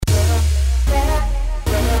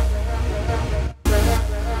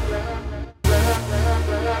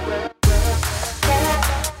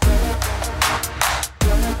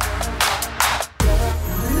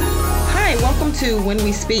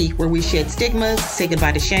Speak, where we shed stigmas, say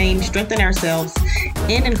goodbye to shame, strengthen ourselves,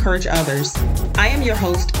 and encourage others. I am your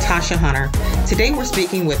host, Tasha Hunter. Today we're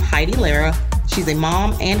speaking with Heidi Lara. She's a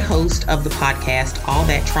mom and host of the podcast, All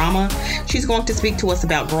That Trauma. She's going to speak to us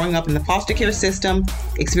about growing up in the foster care system,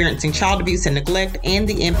 experiencing child abuse and neglect, and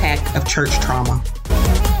the impact of church trauma.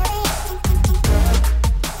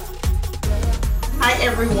 Hi,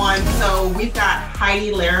 everyone. So we've got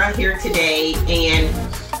Heidi Lara here today, and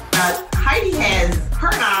Heidi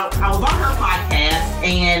I was on her podcast,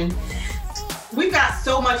 and we've got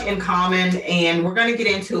so much in common, and we're going to get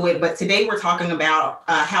into it. But today we're talking about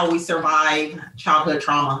how we survive childhood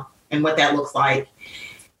trauma and what that looks like.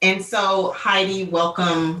 And so, Heidi,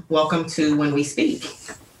 welcome to When We Speak.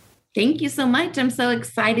 Thank you so much. I'm so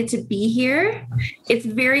excited to be here. It's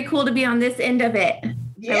very cool to be on this end of it.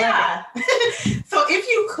 Yeah. So if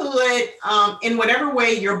you could, in whatever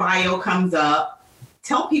way your bio comes up,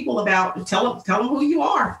 tell them who you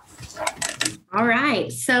are. All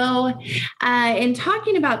right. So in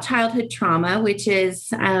talking about childhood trauma, which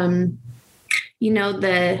is, a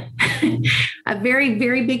very,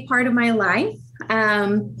 very big part of my life,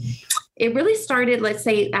 it really started, let's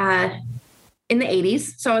say, in the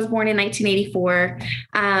 80s. So I was born in 1984,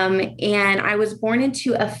 and I was born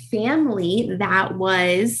into a family that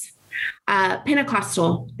was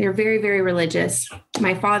Pentecostal. They're very, very religious.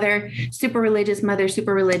 My father, super religious, mother,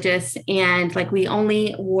 super religious. And we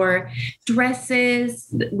only wore dresses.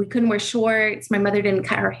 We couldn't wear shorts. My mother didn't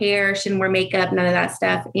cut her hair. She didn't wear makeup, none of that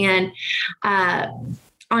stuff. And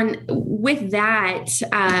with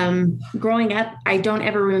that, growing up, I don't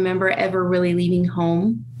ever remember ever really leaving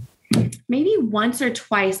home. Maybe once or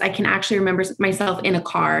twice I can actually remember myself in a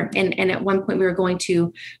car. And at one point we were going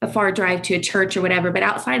to a far drive to a church or whatever. But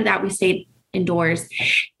outside of that, we stayed indoors.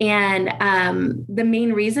 And the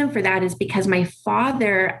main reason for that is because my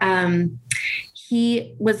father,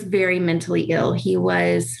 he was very mentally ill. He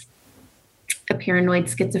was a paranoid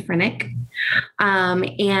schizophrenic.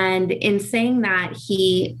 And in saying that,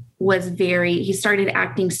 he started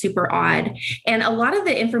acting super odd. And a lot of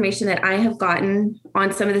the information that I have gotten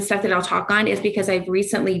on some of the stuff that I'll talk on is because I've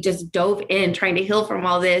recently just dove in trying to heal from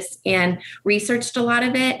all this and researched a lot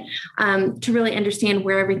of it to really understand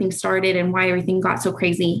where everything started and why everything got so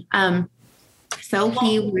crazy. Before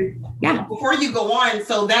you go on,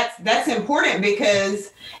 so that's important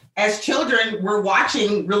because as children, we're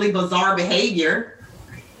watching really bizarre behavior.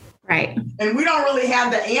 Right. And we don't really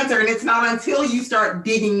have the answer. And it's not until you start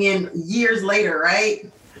digging in years later, right?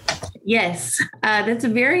 Yes. That's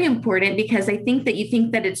very important because I think that you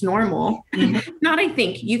think that it's normal.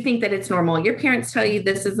 Mm-hmm. You think that it's normal. Your parents tell you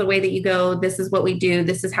this is the way that you go. This is what we do.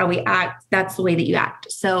 This is how we act. That's the way that you act.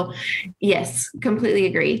 So yes, completely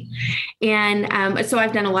agree. And so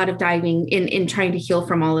I've done a lot of diving in trying to heal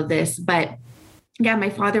from all of this, but yeah,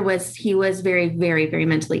 my father was very, very, very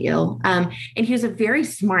mentally ill. And he was a very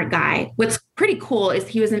smart guy. What's pretty cool is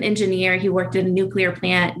he was an engineer. He worked in a nuclear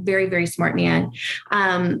plant, very, very smart man.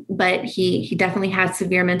 But he definitely had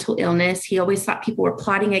severe mental illness. He always thought people were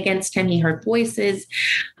plotting against him. He heard voices.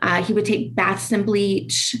 He would take baths in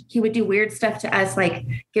bleach. He would do weird stuff to us, like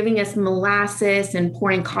giving us molasses and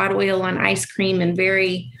pouring cod oil on ice cream, and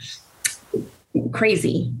very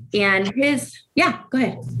crazy. And go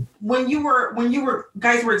ahead. When you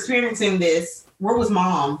guys were experiencing this, where was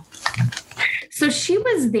mom? So she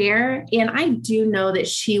was there, and I do know that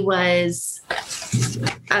she was,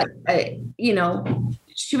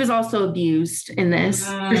 she was also abused in this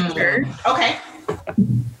for sure. Okay.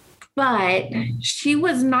 But she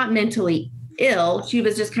was not mentally ill. She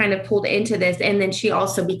was just kind of pulled into this, and then she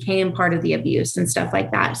also became part of the abuse and stuff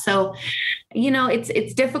like that. So,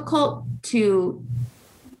 it's difficult to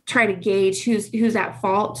try to gauge who's at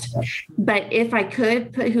fault. But if I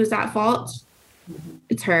could put who's at fault,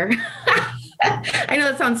 it's her. I know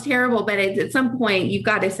that sounds terrible, but at some point you've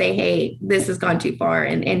got to say, hey, this has gone too far,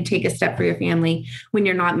 and take a step for your family when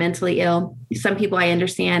you're not mentally ill. Some people, I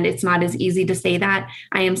understand it's not as easy to say that.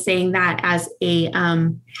 I am saying that as a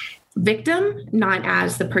victim, not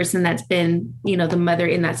as the person that's been, the mother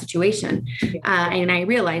in that situation. And I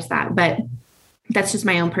realize that, but that's just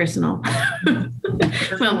my own personal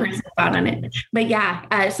thought on it. But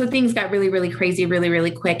yeah, so things got really, really crazy, really,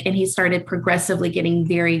 really quick. And he started progressively getting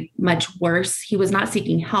very much worse. He was not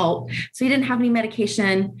seeking help. So he didn't have any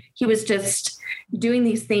medication. He was just doing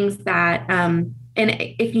these things that, and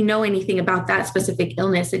if you know anything about that specific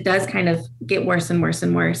illness, it does kind of get worse and worse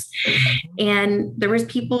and worse. And there was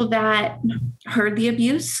people that heard the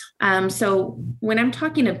abuse. So when I'm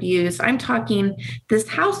talking abuse, I'm talking, this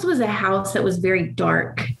house was a house that was very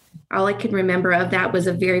dark. All I could remember of that was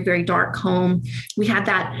a very, very dark home. We had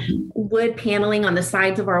that wood paneling on the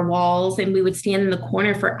sides of our walls, and we would stand in the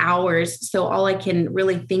corner for hours. So all I can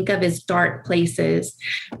really think of is dark places.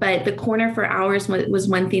 But the corner for hours was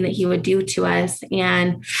one thing that he would do to us.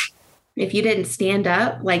 And if you didn't stand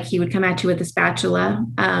up, like, he would come at you with a spatula.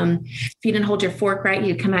 If you didn't hold your fork right,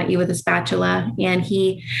 he'd come at you with a spatula. And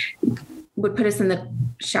he would put us in the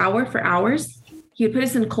shower for hours. He would put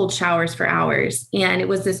us in cold showers for hours. And it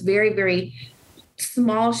was this very, very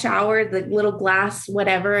small shower, the little glass,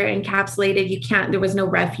 whatever, encapsulated. There was no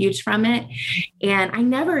refuge from it. And I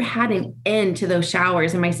never had an end to those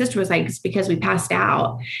showers. And my sister was like, it's because we passed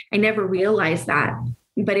out. I never realized that,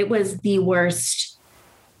 but it was the worst.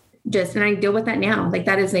 And I deal with that now. Like,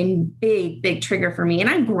 that is a big, big trigger for me. And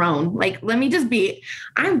I'm grown. Like,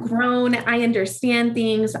 I'm grown. I understand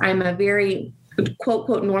things. I'm a very quote,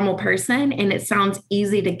 quote, normal person. And it sounds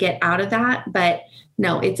easy to get out of that, but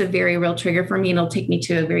no, it's a very real trigger for me. And it'll take me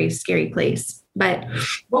to a very scary place. But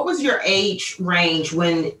what was your age range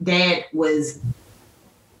when Dad was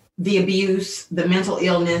the abuse, the mental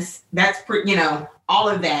illness? That's all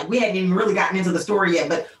of that. We hadn't even really gotten into the story yet,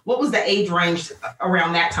 but what was the age range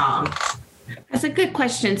around that time? That's a good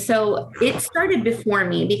question. So it started before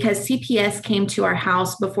me because CPS came to our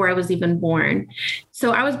house before I was even born.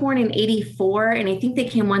 So I was born in 84, and I think they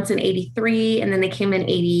came once in 83, and then they came in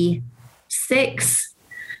 86.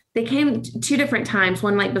 They came two different times,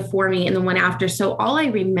 one like before me and the one after. So all I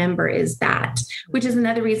remember is that, which is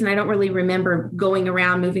another reason I don't really remember going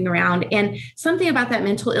around, moving around. And something about that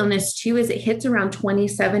mental illness too, is it hits around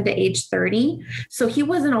 27 to age 30. So he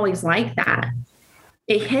wasn't always like that.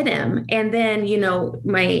 It hit him. And then,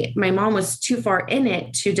 my mom was too far in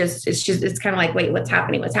it to it's kind of like, wait, what's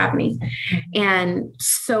happening? And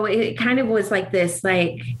so it kind of was like this,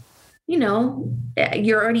 like,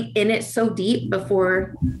 you're already in it so deep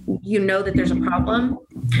before you know that there's a problem.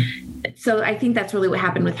 So I think that's really what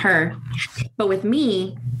happened with her. But with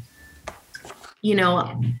me,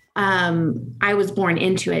 I was born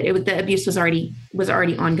into it. The abuse was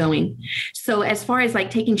already ongoing. So as far as like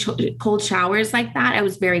taking cold showers like that, I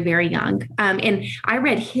was very, very young. And I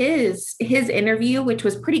read his interview, which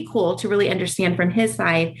was pretty cool to really understand from his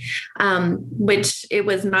side, which it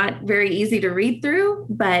was not very easy to read through.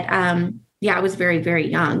 But I was very, very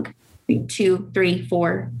young. 2, 3,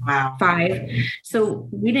 4, wow. 5. So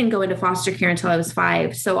we didn't go into foster care until I was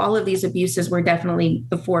 5. So all of these abuses were definitely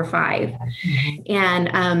before 5. Mm-hmm.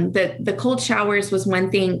 And the cold showers was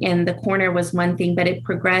one thing, and the corner was one thing, but it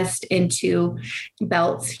progressed into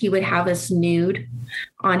belts. He would have us nude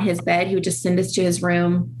on his bed. He would just send us to his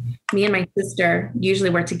room. Me and my sister usually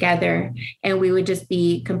were together, and we would just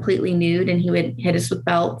be completely nude, and he would hit us with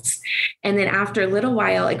belts. And then after a little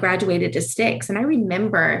while, it graduated to sticks. And I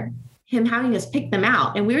remember him having us pick them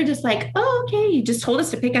out. And we were just like, oh, okay. You just told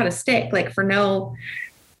us to pick out a stick, like for no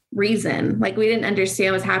reason. Like we didn't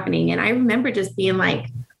understand what's happening. And I remember just being like,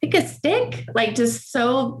 pick a stick, like just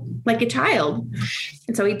so like a child.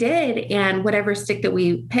 And so he did. And whatever stick that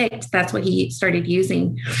we picked, that's what he started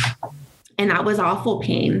using. And that was awful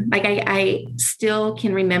pain. Like I still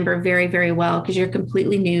can remember very, very well, because you're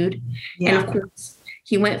completely nude. Yeah. And of course,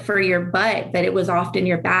 he went for your butt, but it was often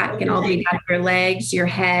your back and all the way down your legs, your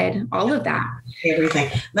head, all of that. Everything.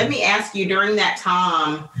 Let me ask you, during that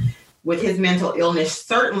time with his mental illness,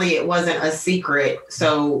 certainly it wasn't a secret.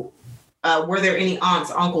 So were there any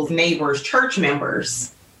aunts, uncles, neighbors, church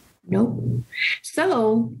members? Nope.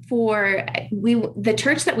 So the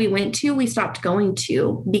church that we went to, we stopped going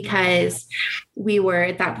to because we were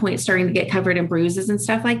at that point starting to get covered in bruises and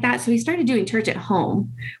stuff like that. So we started doing church at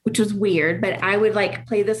home, which was weird, but I would like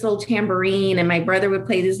play this little tambourine, and my brother would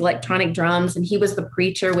play these electronic drums, and he was the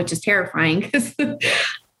preacher, which is terrifying because it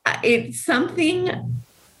is something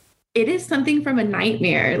from a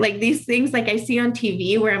nightmare. Like these things like I see on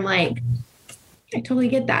TV where I'm like, I totally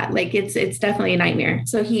get that. Like it's definitely a nightmare.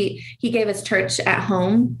 So he gave us church at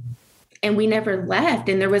home, and we never left.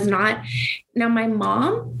 And there was not, now my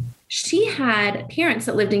mom, she had parents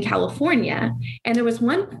that lived in California. And there was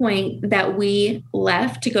one point that we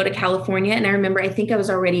left to go to California. And I remember, I think I was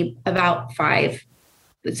already about 5.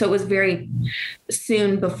 So it was very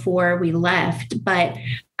soon before we left, but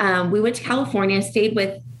we went to California, stayed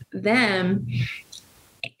with them.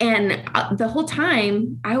 And the whole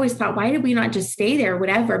time I always thought, why did we not just stay there or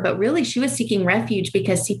whatever? But really she was seeking refuge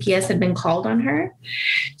because CPS had been called on her.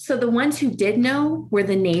 So the ones who did know were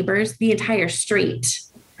the neighbors, the entire street.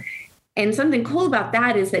 And something cool about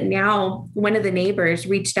that is that now one of the neighbors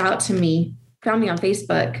reached out to me, found me on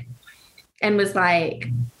Facebook, and was like,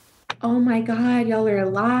 oh my God, y'all are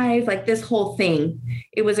alive. Like this whole thing.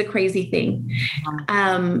 It was a crazy thing.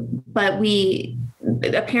 But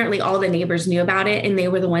apparently all the neighbors knew about it and they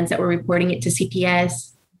were the ones that were reporting it to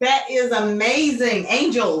CPS. That is amazing.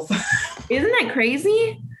 Angels. Isn't that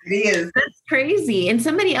crazy? It is. That's crazy. And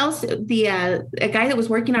somebody else, a guy that was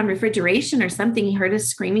working on refrigeration or something, he heard us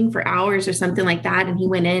screaming for hours or something like that. And he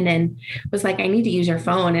went in and was like, I need to use your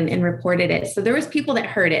phone, and reported it. So there was people that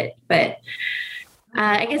heard it, but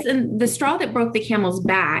I guess the straw that broke the camel's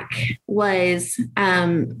back was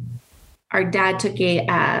our dad took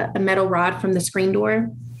a metal rod from the screen door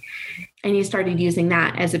and he started using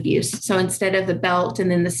that as abuse. So instead of the belt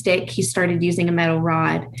and then the stick, he started using a metal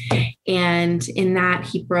rod. And in that,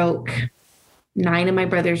 he broke 9 of my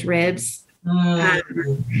brother's ribs.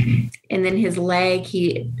 And then his leg,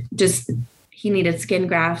 he needed skin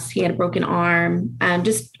grafts. He had a broken arm,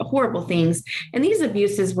 just horrible things. And these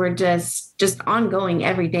abuses were just ongoing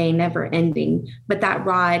every day, never ending. But that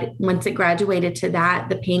rod, once it graduated to that,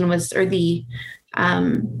 the pain was, or the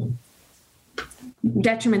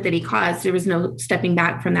detriment that he caused, there was no stepping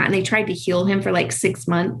back from that. And they tried to heal him for like 6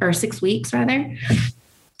 months or 6 weeks rather,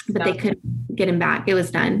 but they couldn't get him back. It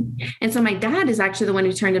was done. And so my dad is actually the one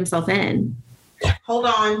who turned himself in. Hold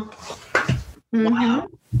on. Mm-hmm. Wow.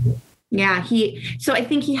 Yeah. So I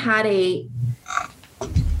think he had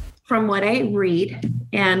from what I read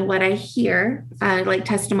and what I hear, like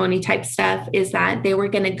testimony type stuff, is that we were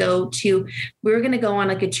going to go on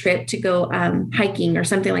like a trip to go hiking or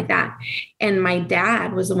something like that. And my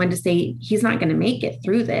dad was the one to say, he's not going to make it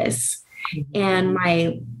through this. Mm-hmm. And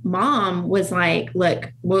my mom was like,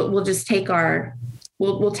 look, we'll just take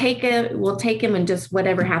we'll take him and just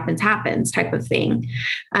whatever happens type of thing.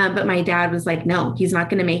 But my dad was like, no, he's not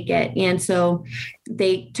going to make it. And so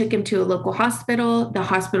they took him to a local hospital. The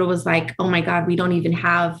hospital was like, oh my God, we don't even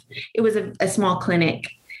have, it was a small clinic.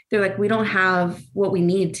 They're like, we don't have what we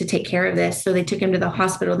need to take care of this. So they took him to the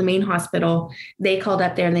hospital, the main hospital. They called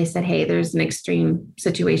up there and they said, hey, there's an extreme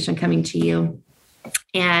situation coming to you.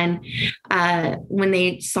 And when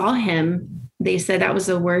they saw him, they said that was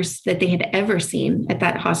the worst that they had ever seen at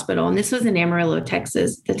that hospital. And this was in Amarillo,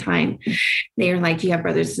 Texas at the time. They were like, do you have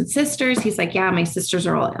brothers and sisters? He's like, yeah, my sisters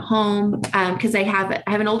are all at home. Because I have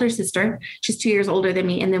an older sister. She's 2 years older than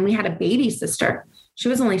me. And then we had a baby sister. She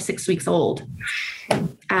was only 6 weeks old.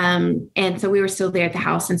 And so we were still there at the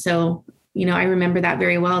house. And so, I remember that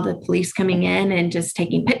very well, the police coming in and just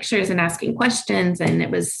taking pictures and asking questions. And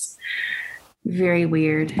it was very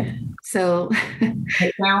weird. So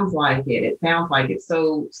it sounds like it.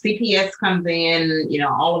 So CPS comes in,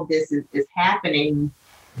 all of this is happening.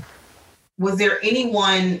 Was there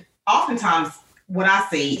anyone, oftentimes what I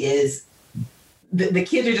see is the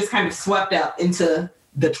kids are just kind of swept up into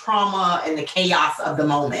the trauma and the chaos of the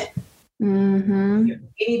moment. Mm-hmm.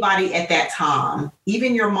 Anybody at that time,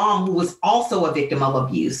 even your mom, who was also a victim of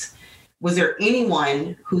abuse, was there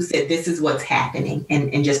anyone who said, this is what's happening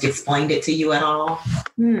and just explained it to you at all?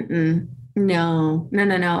 Mm-mm. No.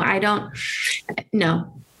 I don't.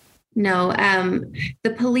 No.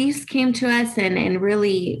 The police came to us and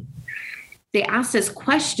really, they asked us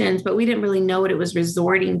questions, but we didn't really know what it was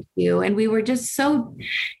resorting to. And we were just so,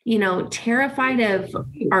 terrified of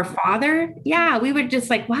our father. Yeah. We were just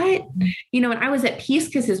like, what? And I was at peace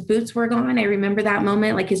because his boots were gone. I remember that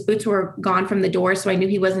moment, like his boots were gone from the door. So I knew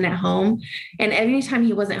he wasn't at home. And every time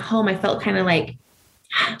he wasn't home, I felt kind of like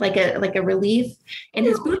a relief, and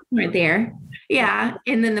his boots weren't there. Yeah.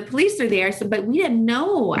 And then the police are there. So, but we had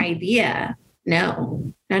no idea.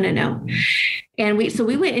 No. And we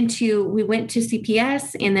went to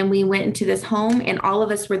CPS, and then we went into this home, and all of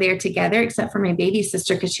us were there together except for my baby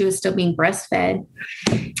sister, because she was still being breastfed.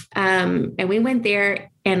 And we went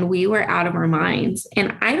there and we were out of our minds.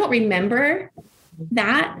 And I don't remember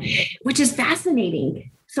that, which is fascinating.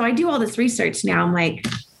 So I do all this research now. I'm like,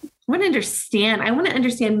 I want to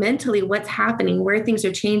understand mentally what's happening, where things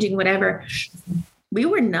are changing, whatever. We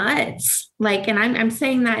were nuts. And I'm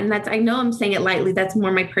saying that, and I know I'm saying it lightly. That's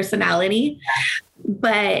more my personality,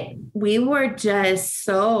 but we were just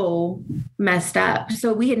so messed up.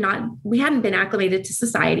 So we hadn't been acclimated to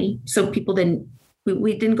society. So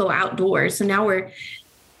we didn't go outdoors. So now we're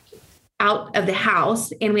out of the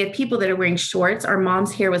house, and we have people that are wearing shorts. Our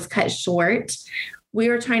mom's hair was cut short. We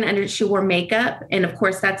were she wore makeup. And of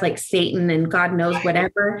course that's like Satan and God knows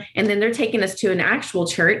whatever. And then they're taking us to an actual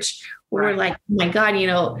church where we're like, oh my God,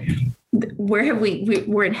 where have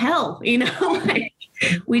we're in hell,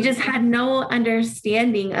 we just had no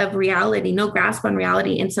understanding of reality, no grasp on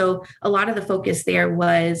reality. And so a lot of the focus there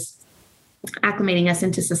was acclimating us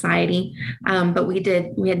into society. But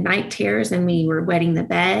we had night terrors, and we were wetting the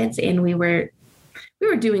beds, and we were we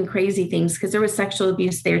were doing crazy things because there was sexual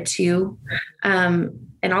abuse there too.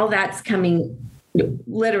 And all that's coming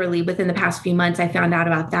literally within the past few months. I found out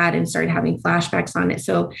about that and started having flashbacks on it.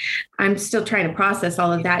 So I'm still trying to process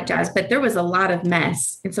all of that jazz, but there was a lot of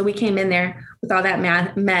mess. And so we came in there with all that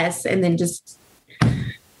mess and then just.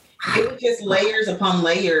 It was just layers upon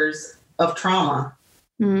layers of trauma.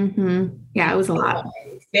 Mm-hmm. Yeah, it was a lot.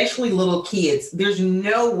 Especially little kids. There's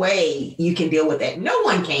no way you can deal with that. No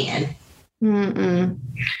one can. Mm-mm.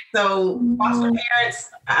 So foster parents,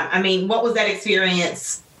 I mean, what was that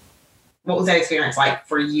experience? What was that experience like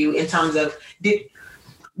for you in terms of,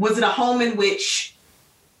 was it a home in which,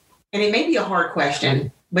 and it may be a hard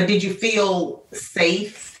question, but did you feel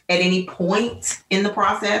safe at any point in the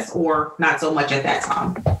process or not so much at that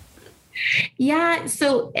time? Yeah.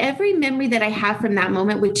 So every memory that I have from that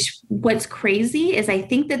moment, which what's crazy is I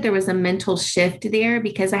think that there was a mental shift there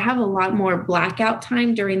because I have a lot more blackout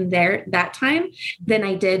time during that time than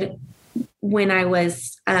I did when I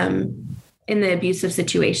was in the abusive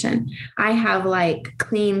situation. I have like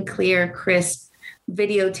clean, clear, crisp,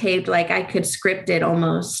 videotaped, like I could script it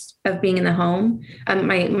almost of being in the home,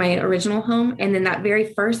 my original home. And then that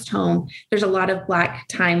very first home, there's a lot of black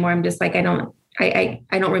time where I'm just like, I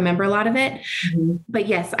don't remember a lot of it, but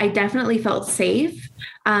yes, I definitely felt safe.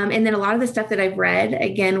 And then a lot of the stuff that I've read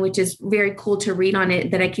again, which is very cool to read on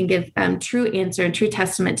it, that I can give true answer and true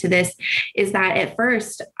testament to this, is that at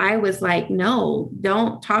first I was like, no,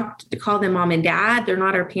 don't call them mom and dad. They're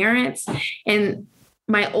not our parents. And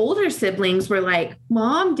my older siblings were like,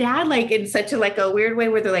 mom, dad, like in such a weird way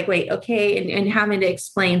where they're like, wait, okay. And having to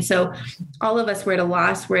explain. So all of us were at a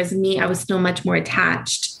loss. Whereas me, I was still much more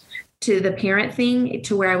attached to the parent thing,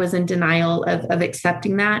 to where I was in denial of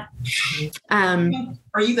accepting that.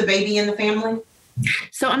 Are you the baby in the family?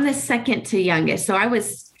 So I'm the second to youngest. So I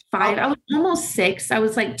was 5, I was almost 6. I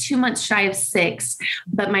was like 2 months shy of 6,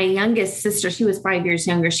 but my youngest sister, she was 5 years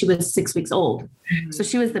younger. She was 6 weeks old. So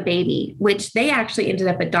she was the baby, which they actually ended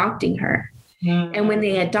up adopting her. And when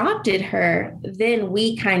they adopted her, then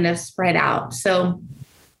we kind of spread out. So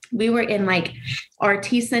we were in like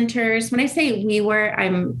RT centers. When I say we were,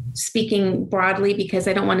 I'm speaking broadly because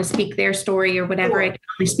I don't want to speak their story or whatever. Sure. I can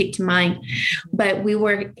only speak to mine. But we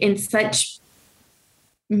were in such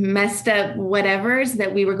messed up whatevers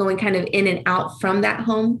that we were going kind of in and out from that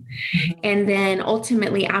home. And then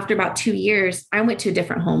ultimately, after about 2 years, I went to a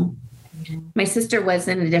different home. My sister was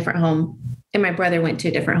in a different home and my brother went to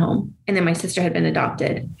a different home. And then my sister had been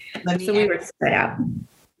adopted. So we were spread out.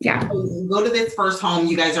 Yeah. Go to this first home.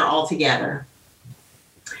 You guys are all together.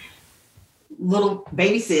 Little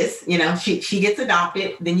baby sis, she gets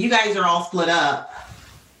adopted. Then you guys are all split up.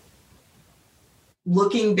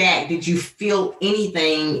 Looking back, did you feel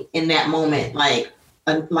anything in that moment? Like,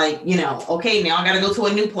 okay, now I got to go to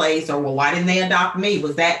a new place, or well, why didn't they adopt me?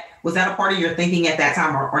 Was that a part of your thinking at that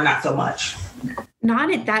time, or not so much?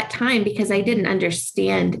 Not at that time, because I didn't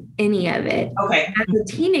understand any of it. Okay. As a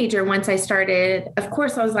teenager, once I started, of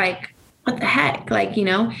course, I was like, what the heck? Like,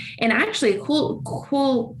 and actually a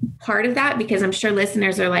cool part of that, because I'm sure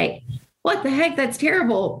listeners are like, what the heck? That's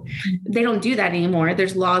terrible. They don't do that anymore.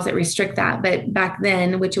 There's laws that restrict that. But back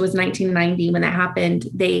then, which was 1990 when that happened,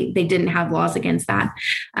 they didn't have laws against that.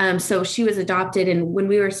 So she was adopted. And when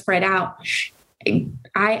we were spread out,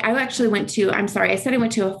 I actually went to, I said I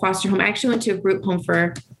went to a foster home. I actually went to a group home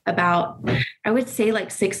for about, I would say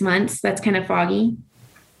like 6 months. That's kind of foggy.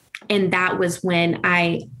 And that was when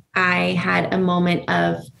I had a moment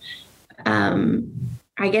of,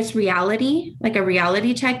 I guess, reality, like a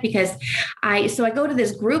reality check, because I go to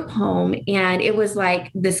this group home and it was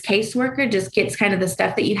like this caseworker just gets kind of the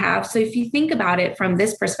stuff that you have. So if you think about it from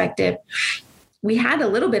this perspective, we had a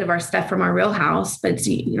little bit of our stuff from our real house, but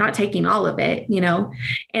you're not taking all of it,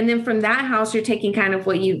 and then from that house, you're taking kind of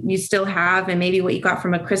what you still have and maybe what you got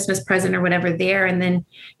from a Christmas present or whatever there. And then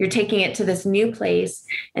you're taking it to this new place.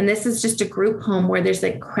 And this is just a group home where there's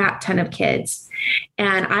a crap ton of kids.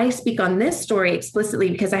 And I speak on this story explicitly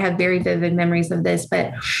because I have very vivid memories of this,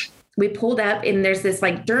 but we pulled up and there's this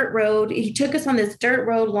like dirt road. He took us on this dirt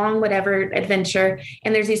road, long, whatever adventure.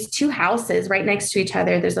 And there's these 2 houses right next to each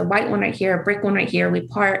other. There's a white one right here, a brick one right here. We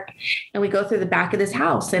park and we go through the back of this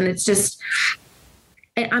house. And it's just,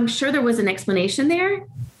 I'm sure there was an explanation there.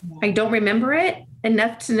 I don't remember it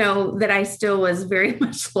enough to know that I still was very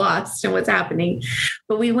much lost in what's happening.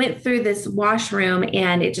 But we went through this washroom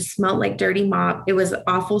and it just smelled like dirty mop. It was an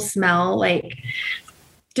awful smell. Like,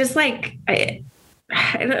 just like,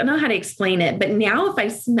 I don't know how to explain it, but now if I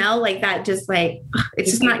smell like that, just like,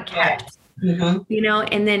 it's just not kept.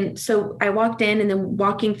 And then so I walked in, and then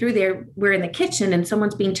walking through there, we're in the kitchen and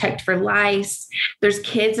someone's being checked for lice. There's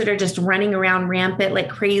kids that are just running around rampant like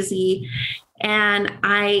crazy. And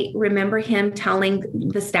I remember him telling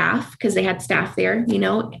the staff, because they had staff there,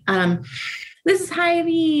 this is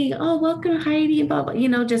Heidi. Oh, welcome, Heidi. Blah,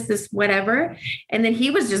 blah, just this whatever. And then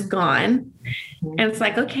he was just gone. And it's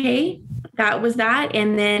like, okay, that was that.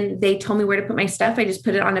 And then they told me where to put my stuff. I just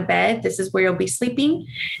put it on a bed. This is where you'll be sleeping.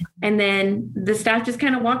 And then the staff just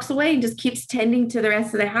kind of walks away and just keeps tending to the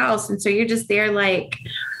rest of the house. And so you're just there like,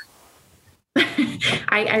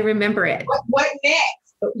 I remember it. What next?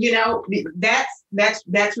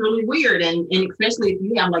 That's really weird. And especially if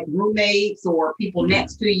you have like roommates or people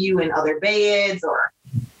next to you in other beds, or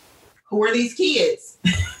who are these kids?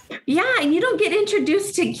 Yeah. And you don't get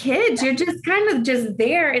introduced to kids. You're just kind of just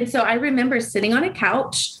there. And so I remember sitting on a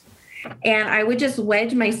couch, and I would just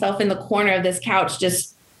wedge myself in the corner of this couch,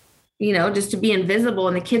 just to be invisible.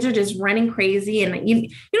 And the kids are just running crazy, and you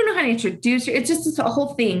don't know how to introduce you. It's just a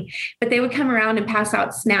whole thing. But they would come around and pass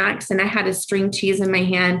out snacks, and I had a string cheese in my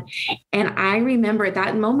hand. And I remember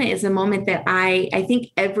that moment is a moment that I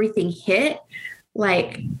think everything hit.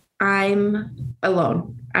 Like, I'm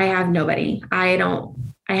alone. I have nobody. I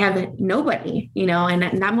have nobody, and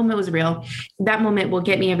that moment was real. That moment will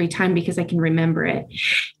get me every time because I can remember it.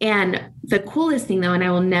 And the coolest thing though, and I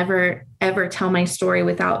will never, ever tell my story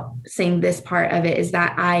without saying this part of it, is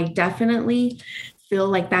that I definitely feel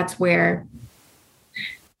like that's where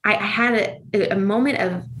I had a moment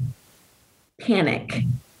of panic,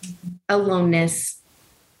 aloneness,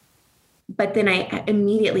 but then I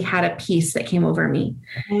immediately had a peace that came over me,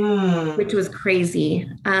 which was crazy.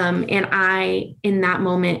 And I, in that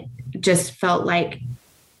moment, just felt like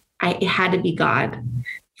it had to be God.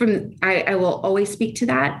 I will always speak to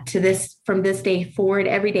that, from this day forward,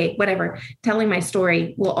 every day, whatever, telling my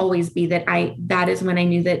story will always be that is when I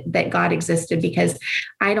knew that God existed, because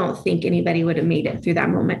I don't think anybody would have made it through that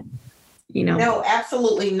moment. No,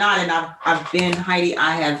 absolutely not. And I've been, Heidi,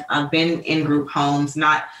 I've been in group homes,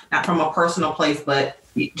 not from a personal place, but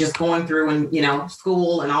just going through and,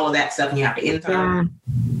 school and all of that stuff, and you have to intern.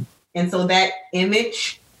 Yeah. And so that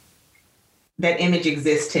image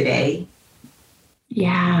exists today.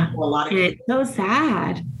 Yeah. For a lot of it's so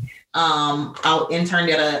sad. I interned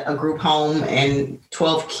at a group home, and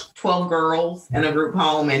 12 girls in a group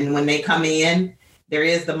home. And when they come in, there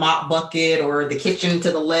is the mop bucket or the kitchen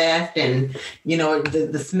to the left. And,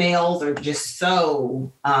 the smells are just so,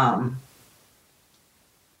 I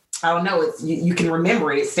don't know. It's, you can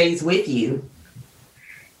remember it. It stays with you.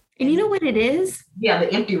 And you know what it is? Yeah.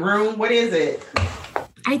 The empty room. What is it?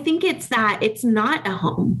 I think it's that it's not a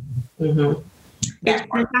home. Mm-hmm. It's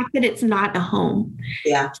the fact that it's not a home.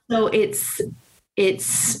 Yeah. So it's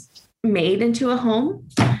made into a home,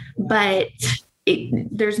 but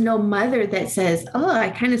there's no mother that says,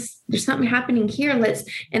 oh, there's something happening here.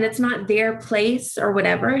 And it's not their place or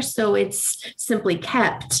whatever. So it's simply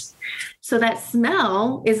kept. So that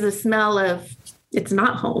smell is the smell of, it's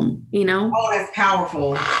not home, Oh, that's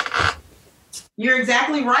powerful. You're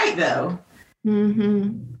exactly right though.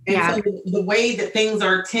 Mm-hmm. And so the way that things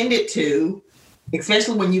are tended to,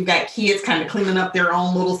 especially when you've got kids kind of cleaning up their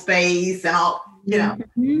own little space and all,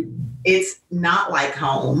 it's not like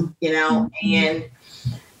home,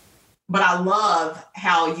 but I love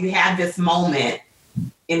how you have this moment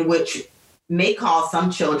in which may cause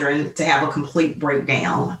some children to have a complete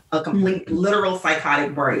breakdown, a complete literal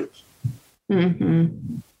psychotic break.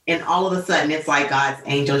 Mm-hmm. And all of a sudden it's like God's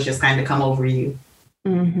angels just kind of come over you.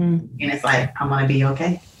 Mm-hmm. And it's like, I'm going to be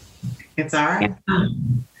okay. It's all right. Yeah.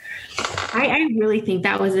 I really think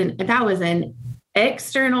that was an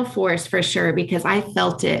external force for sure, because I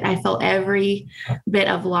felt it. I felt every bit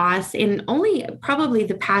of loss. And only probably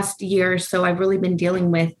the past year or so, I've really been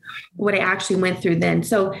dealing with what I actually went through then.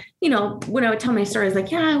 So, when I would tell my story, I was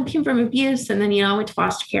like, yeah, I came from abuse. And then, I went to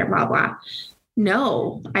foster care, blah, blah.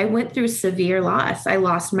 No, I went through severe loss. I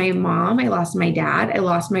lost my mom. I lost my dad. I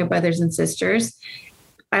lost my brothers and sisters.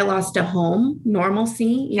 I lost a home,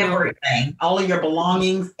 normalcy, everything, all of your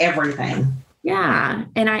belongings, everything. Yeah.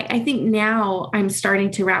 And I think now I'm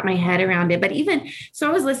starting to wrap my head around it. But even so,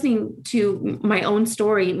 I was listening to my own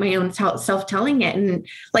story, my own self-telling it, and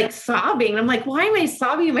like sobbing. I'm like, why am I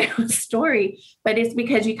sobbing my own story? But it's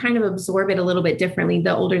because you kind of absorb it a little bit differently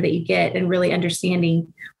the older that you get, and really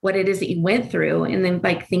understanding what it is that you went through. And then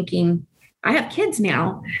like thinking, I have kids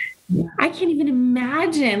now. Yeah. I can't even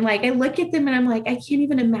imagine, like, I look at them and I'm like, I can't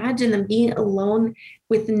even imagine them being alone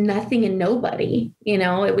with nothing and nobody, it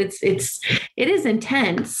is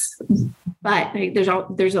intense, but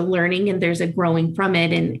there's a learning and there's a growing from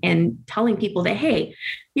it, and telling people that, hey,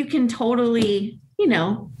 you can totally,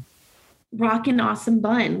 rock an awesome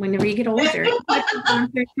bun whenever you get older.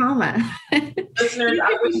 Trauma. Listeners,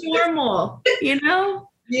 I wish normal,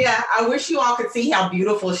 Yeah, I wish you all could see how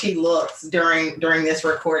beautiful she looks during this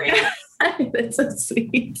recording. That's so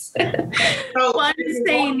sweet. So I'm just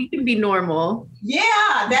saying you can be normal.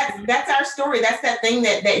 Yeah, that's our story. That's that thing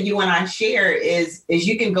that you and I share is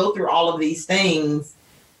you can go through all of these things,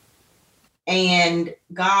 and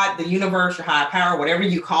God, the universe, or higher power, whatever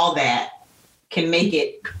you call that, can make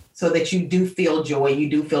it so that you do feel joy, you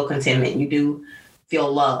do feel contentment, you do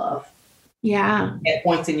feel love. Yeah. At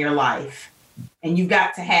points in your life. And you've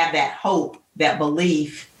got to have that hope, that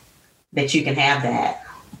belief that you can have that.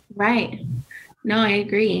 Right. No, I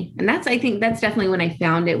agree. And I think that's definitely when I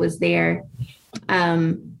found it was there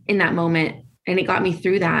in that moment. And it got me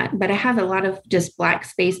through that. But I have a lot of just black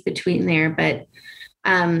space between there. But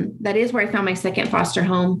that is where I found my second foster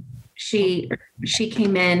home. She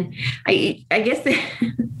came in. I guess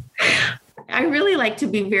I really like to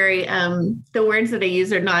be very, the words that I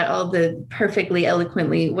use are not all the perfectly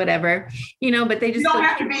eloquently, whatever, but they just you don't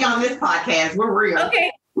have to be on this podcast. We're real.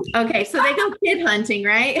 Okay. So they go kid hunting,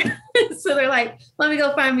 right? So they're like, let me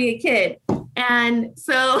go find me a kid. And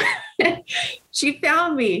so she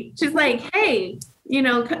found me. She's like, hey,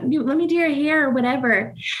 let me do your hair or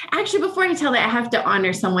whatever. Actually, before I tell that, I have to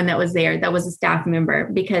honor someone that was there, that was a staff member,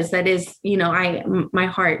 because that is, my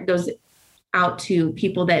heart goes out to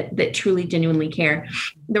people that truly genuinely care.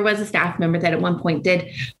 There was a staff member that at one point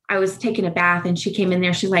I was taking a bath and she came in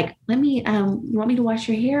there. She's like, you want me to wash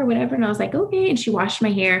your hair or whatever? And I was like, okay. And she washed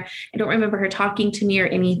my hair. I don't remember her talking to me or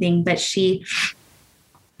anything, but she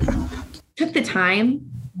took the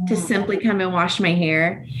time to simply come and wash my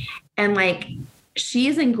hair. And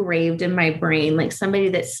she's engraved in my brain, like somebody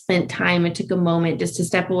that spent time and took a moment just to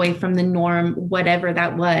step away from the norm, whatever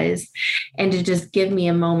that was, and to just give me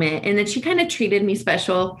a moment. And then she kind of treated me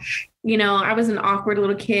special. I was an awkward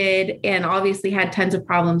little kid and obviously had tons of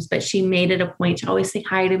problems, but she made it a point to always say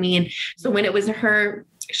hi to me. And so when it was her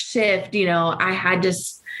shift, I had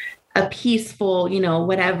just a peaceful,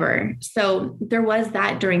 whatever. So there was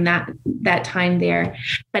that during that time there,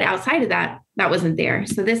 but outside of that wasn't there.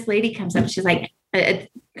 So this lady comes up, she's like, a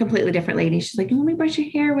completely different lady. She's like, you want me to brush your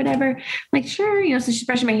hair or whatever? I'm like, sure. So she's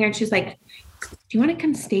brushing my hair and she's like, do you want to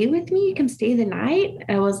come stay with me? Come stay the night?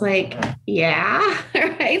 I was like, yeah. All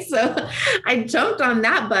right. So I jumped on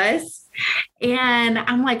that bus and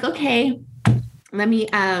I'm like, okay, let me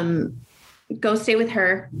go stay with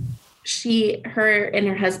her. Her and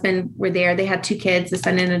her husband were there. They had 2 kids, a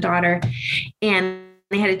son and a daughter, and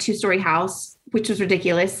they had a 2-story house, which was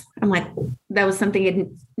ridiculous. I'm like, that was something I'd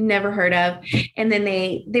never heard of. And then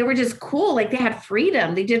they were just cool. Like they had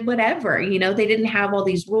freedom. They did whatever, they didn't have all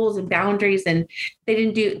these rules and boundaries, and they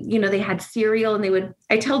didn't do, they had cereal, and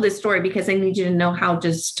I tell this story because I need you to know how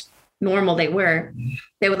just normal they were.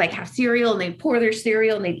 They would have cereal and they'd pour their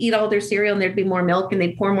cereal and they'd eat all their cereal and there'd be more milk and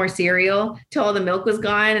they'd pour more cereal till all the milk was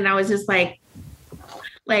gone. And I was just like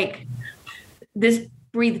this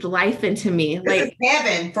breathed life into me. This is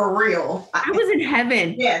heaven for real. I was in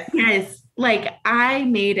heaven. Yes. I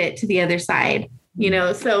made it to the other side,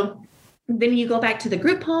 so then you go back to the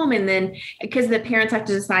group home, and then because the parents have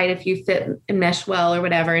to decide if you fit and mesh well or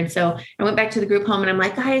whatever. And so I went back to the group home and I'm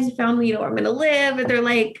like, guys, you found me, where I'm going to live. And they're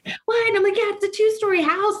like, what? And I'm like, yeah, it's a 2-story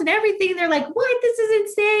house and everything. They're like, what? This is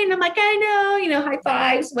insane. I'm like, I know, high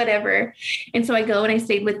fives, whatever. And so I go and I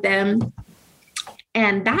stayed with them.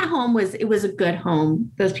 And that home was a good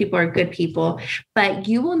home. Those people are good people, but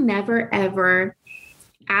you will never, ever,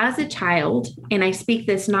 as a child, and I speak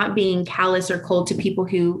this not being callous or cold to people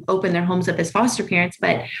who open their homes up as foster parents,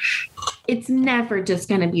 but it's never just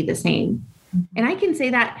going to be the same. And I can say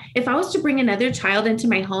that if I was to bring another child into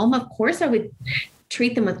my home, of course I would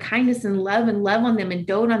treat them with kindness and love on them and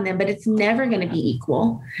dote on them, but it's never going to be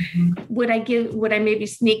equal. Would I maybe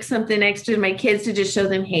sneak something extra to my kids to just show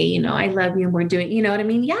them, hey, I love you and we're doing, you know what I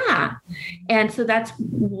mean? Yeah. And so that's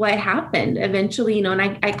what happened eventually, and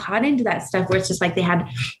I caught into that stuff where it's just like they had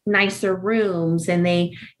nicer rooms and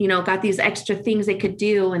they, got these extra things they could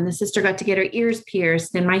do. And the sister got to get her ears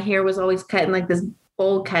pierced and my hair was always cut in this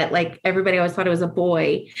bowl cut. Like everybody always thought it was a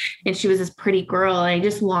boy and she was this pretty girl. And I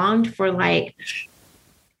just longed for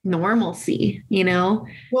normalcy,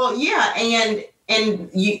 Well, yeah. And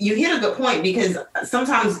you hit a good point, because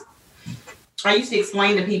sometimes I used to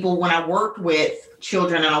explain to people when I worked with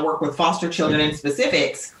children and I work with foster children in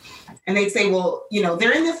specifics, and they'd say, well,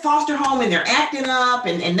 they're in this foster home and they're acting up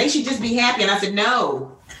and they should just be happy. And I said,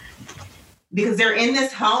 no, because they're in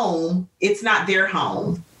this home. It's not their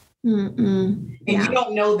home. Mm-mm. And you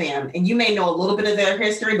don't know them, and you may know a little bit of their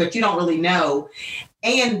history, but you don't really know.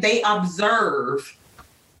 And they observe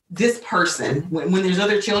this person when there's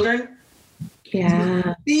other children.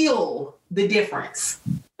 Yeah. Feel the difference.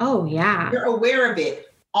 Oh, yeah. You're aware of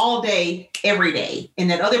it all day, every day. And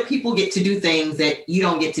that other people get to do things that you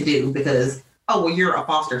don't get to do because, oh, well, you're a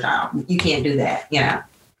foster child. You can't do that.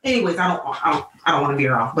 Anyways, I don't want to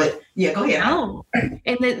veer off, but yeah, go ahead. No.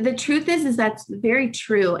 And the truth is that's very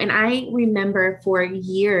true. And I remember for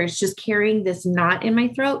years just carrying this knot in my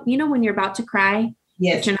throat. You know, when you're about to cry,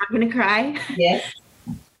 yes, but you're not going to cry. Yes.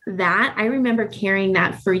 That I remember carrying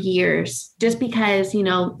that for years, just because,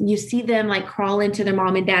 you see them like crawl into their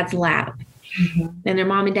mom and dad's lap. Mm-hmm. And their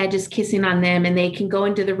mom and dad just kissing on them, and they can go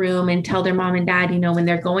into the room and tell their mom and dad, when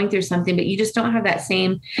they're going through something, but you just don't have that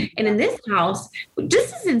same. And in this house,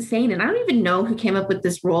 this is insane. And I don't even know who came up with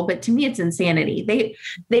this rule, but to me, it's insanity.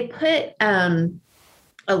 They put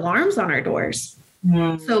alarms on our doors.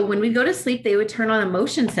 Mm-hmm. So when we go to sleep, they would turn on a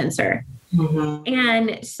motion sensor. Mm-hmm.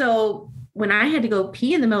 And so when I had to go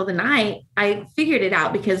pee in the middle of the night, I figured it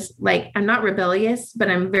out because I'm not rebellious, but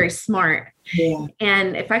I'm very smart. Yeah.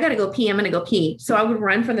 And if I got to go pee, I'm going to go pee. So I would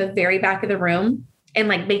run from the very back of the room and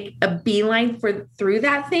make a beeline through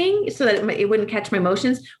that thing so that it wouldn't catch my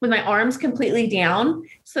motions with my arms completely down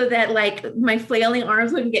so that my flailing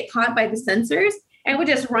arms wouldn't get caught by the sensors. And I would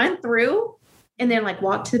just run through and then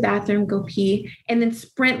walk to the bathroom, go pee, and then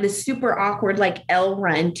sprint this super awkward L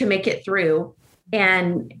run to make it through.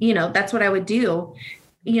 And, that's what I would do,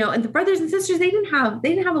 and the brothers and sisters, they didn't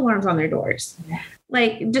have alarms on their doors,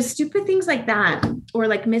 just stupid things like that, or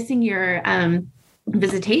missing your,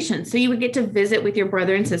 visitation. So you would get to visit with your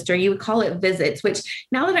brother and sister. You would call it visits, which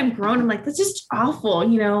now that I'm grown, I'm that's just awful.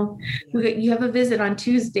 You have a visit on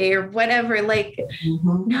Tuesday or whatever.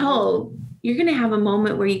 Mm-hmm. No, you're going to have a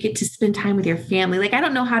moment where you get to spend time with your family. I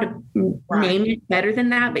don't know how to name it better than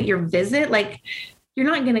that, but your visit, you're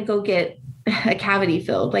not going to go get a cavity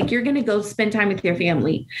filled. You're going to go spend time with your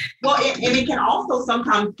family. Well, and it can also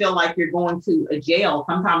sometimes feel like you're going to a jail.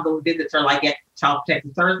 Sometimes those visits are at Child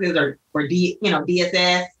Protective Services or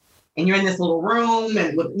DSS, and you're in this little room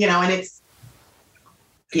and and it's,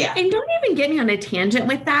 yeah. And don't even get me on a tangent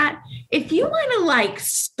with that. If you want to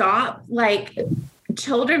stop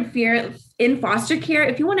children fear in foster care,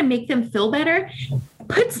 if you want to make them feel better,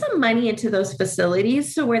 put some money into those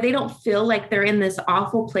facilities so where they don't feel like they're in this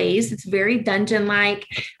awful place. It's very dungeon-like.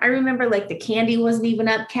 I remember the candy wasn't even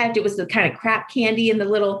upkept. It was the kind of crap candy in the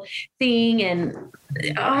little thing. And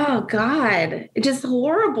oh God, it's just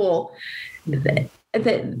horrible.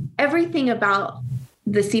 Everything about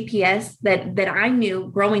the CPS that I knew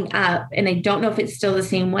growing up, and I don't know if it's still the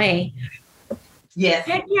same way. Yes.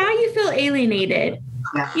 Yeah, you feel alienated.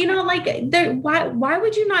 Yeah. Why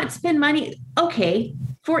would you not spend money? Okay.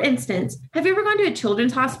 For instance, have you ever gone to a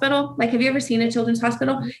children's hospital? Have you ever seen a children's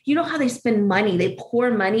hospital? You know how they spend money. They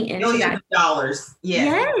pour money into millions of dollars.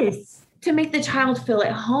 Yes. Yes. To make the child feel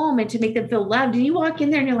at home and to make them feel loved. And you walk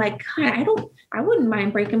in there and you're like, God, I wouldn't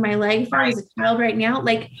mind breaking my leg if I was a child right now.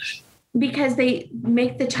 Because they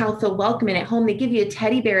make the child feel welcome and at home. They give you a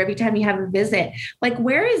teddy bear every time you have a visit.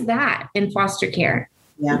 Where is that in foster care?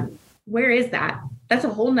 Yeah. Where is that? That's a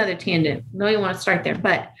whole nother tangent. No, you want to start there,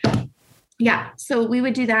 but yeah. So we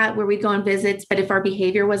would do that where we'd go on visits, but if our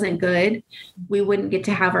behavior wasn't good, we wouldn't get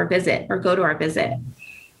to have our visit or go to our visit.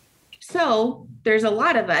 So there's a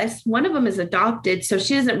lot of us. One of them is adopted, so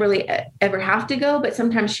she doesn't really ever have to go, but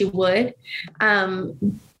sometimes she would.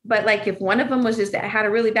 But if one of them was just had a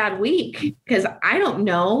really bad week, because I don't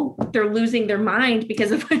know, they're losing their mind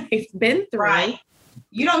because of what they've been through. Right.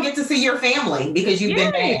 You don't get to see your family because you've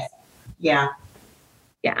been bad. Yeah.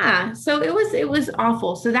 Yeah. So it was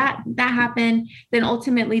awful. So that happened. Then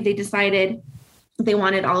ultimately they decided they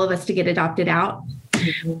wanted all of us to get adopted out.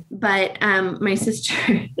 Mm-hmm. But my sister,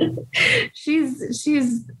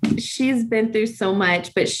 she's been through so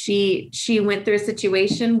much, but she went through a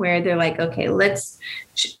situation where they're like, okay,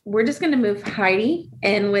 we're just going to move Heidi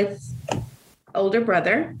in with older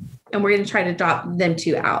brother, and we're going to try to adopt them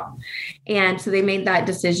two out. And so they made that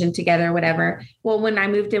decision together, or whatever. Well, when I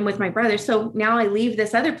moved in with my brother, so now I leave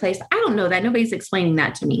this other place. I don't know that. Nobody's explaining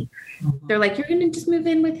that to me. Mm-hmm. They're like, you're going to just move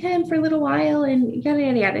in with him for a little while and yada,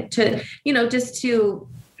 yada, yada, to, just to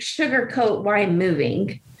sugarcoat why I'm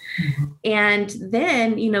moving. Mm-hmm. And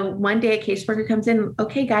then, one day a caseworker comes in,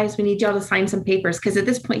 okay, guys, we need y'all to sign some papers. Cause at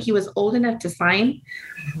this point he was old enough to sign.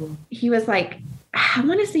 Mm-hmm. He was I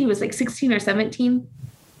want to say he was 16 or 17.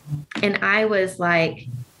 And I was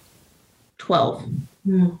 12.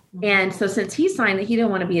 Mm-hmm. And so since he signed that he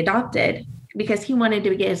didn't want to be adopted because he wanted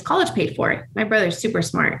to get his college paid for. My brother's super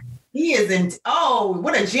smart. He isn't. Oh,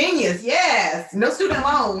 what a genius. Yes. No student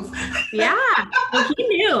loans. Yeah. Well, he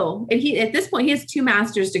knew. And he, at this point, he has 2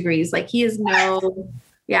 master's degrees. Like he is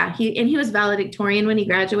he was valedictorian when he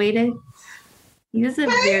graduated. He was a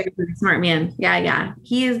very, very smart man. Yeah.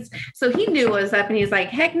 So he knew what was up and he's like,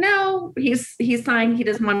 heck no, he's signed. He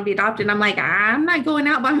doesn't want to be adopted. And I'm like, I'm not going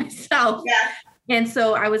out by myself. Yeah. And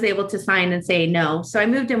so I was able to sign and say no. So I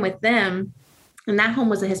moved in with them. And that home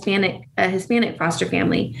was a Hispanic foster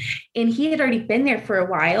family. And he had already been there for a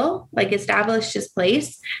while, like established his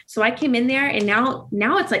place. So I came in there and now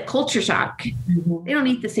it's like culture shock. Mm-hmm. They don't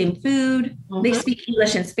eat the same food. Mm-hmm. They speak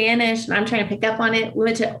English and Spanish. And I'm trying to pick up on it. We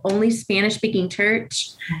went to only Spanish speaking church,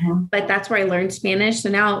 but that's where I learned Spanish. So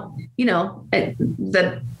now,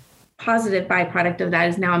 the positive byproduct of that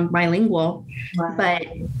is now I'm bilingual, but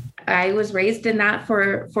I was raised in that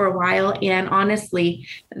for a while. And honestly,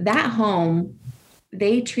 that home,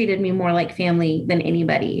 they treated me more like family than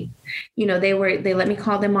anybody. They let me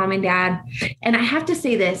call them mom and dad. And I have to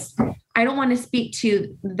say this, I don't want to speak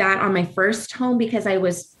to that on my first home because I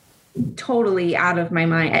was totally out of my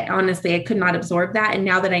mind. I could not absorb that. And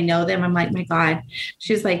now that I know them, I'm like, my God,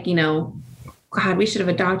 she's like, God, we should have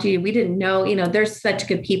adopted you. We didn't know, they're such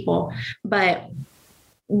good people, but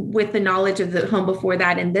with the knowledge of the home before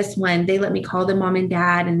that and this one, they let me call them mom and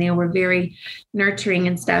dad and they were very nurturing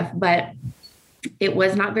and stuff, but it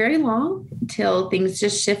was not very long until things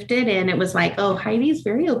just shifted and it was like, oh, Heidi's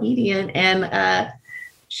very obedient and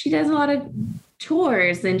she does a lot of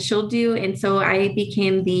chores and she'll do. And so I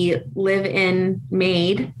became the live-in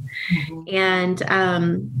maid. Mm-hmm. And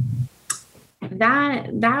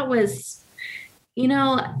that was,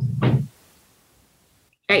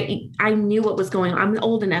 I knew what was going on. I'm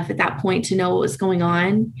old enough at that point to know what was going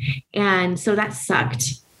on. And so that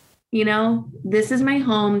sucked. This is my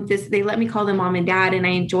home. They let me call them mom and dad and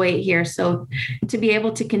I enjoy it here. So to be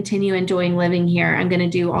able to continue enjoying living here, I'm going to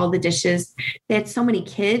do all the dishes. They had so many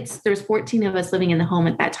kids. There's 14 of us living in the home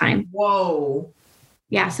at that time. Whoa.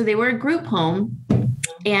 Yeah. So they were a group home.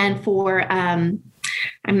 And for,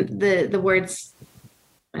 the words,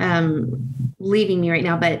 leaving me right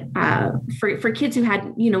now, but, for kids who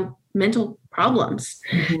had, mental problems.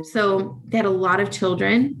 Mm-hmm. So they had a lot of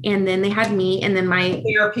children and then they had me and then my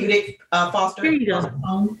therapeutic foster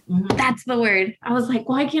home. Mm-hmm. That's the word. I was like,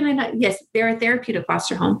 why can't I not? Yes, they're a therapeutic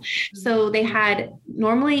foster home. Mm-hmm. So they had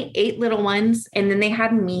normally 8 little ones and then they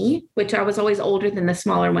had me, which I was always older than the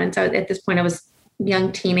smaller ones. At this point I was a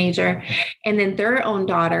young teenager and then their own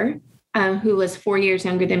daughter, who was 4 years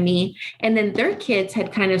younger than me. And then their kids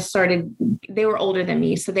had kind of started, they were older than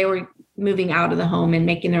me. So they were moving out of the home and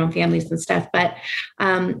making their own families and stuff. But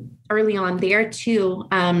early on there too,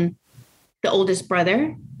 the oldest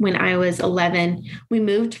brother, when I was 11, we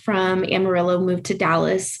moved from Amarillo, moved to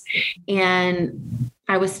Dallas, and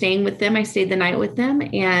I was staying with them. I stayed the night with them.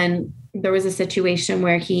 And there was a situation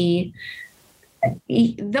where he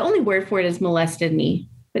the only word for it is molested me,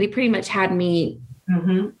 but he pretty much had me,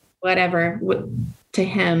 whatever, to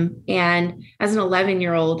him. And as an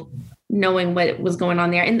 11-year-old, knowing what was going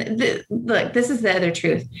on there. And look, this is the other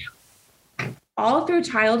truth. All through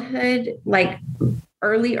childhood, like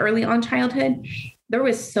early on childhood, there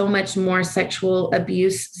was so much more sexual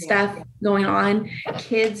abuse stuff going on,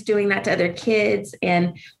 kids doing that to other kids,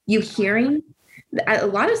 and you hearing a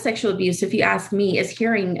lot of sexual abuse, if you ask me, is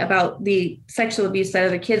hearing about the sexual abuse that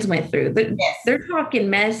other kids went through. They're talking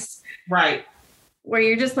mess. Right. Where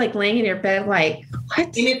you're just like laying in your bed, like, what?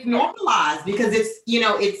 And it's normalized because it's,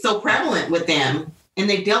 it's so prevalent with them and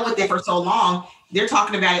they've dealt with it for so long. They're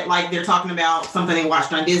talking about it like they're talking about something they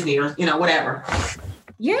watched on Disney or, whatever.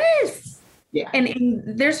 Yes. Yeah. And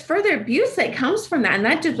there's further abuse that comes from that. And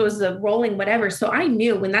that just was a rolling whatever. So I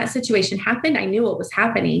knew when that situation happened, I knew what was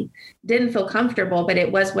happening. Didn't feel comfortable, but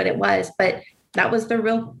it was what it was. But that was their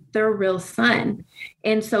real son.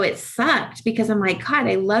 And so it sucked because I'm like, God,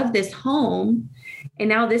 I love this home. And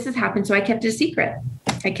now this has happened. So I kept it a secret.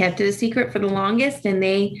 I kept it a secret for the longest. And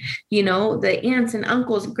they, the aunts and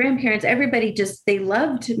uncles, grandparents, everybody they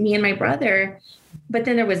loved me and my brother. But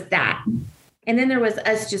then there was that. And then there was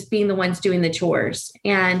us just being the ones doing the chores.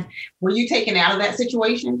 And were you taken out of that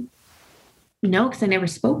situation? No, because I never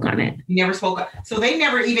spoke on it. You never spoke. So they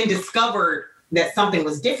never even discovered that something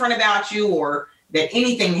was different about you or that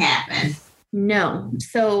anything happened. No.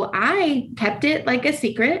 So I kept it like a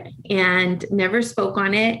secret and never spoke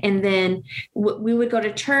on it. And then we would go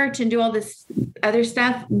to church and do all this other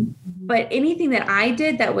stuff. But anything that I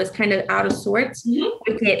did that was kind of out of sorts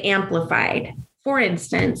would get amplified. For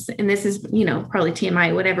instance, and this is, probably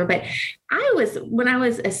TMI, whatever, but when I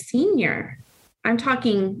was a senior I'm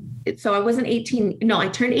talking, so I wasn't 18. No, I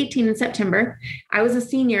turned 18 in September. I was a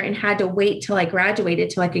senior and had to wait till I graduated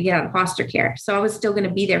till I could get out of foster care. So I was still going to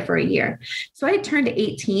be there for a year. So I had turned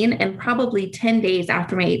 18, and probably 10 days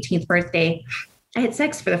after my 18th birthday, I had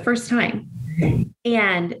sex for the first time.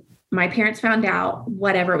 And my parents found out,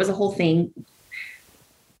 whatever, it was a whole thing.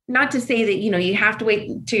 Not to say that, you have to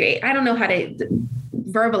wait to, I don't know how to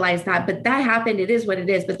verbalize that, but that happened. It is what it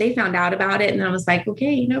is. But they found out about it. And I was like,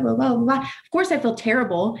 okay, blah, blah, blah, blah. Of course I feel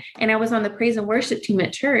terrible. And I was on the praise and worship team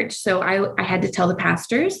at church. So I had to tell the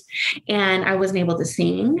pastors, and I wasn't able to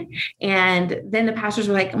sing. And then the pastors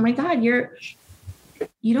were like, oh my God, you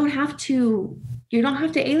don't have to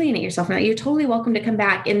alienate yourself from that. You're totally welcome to come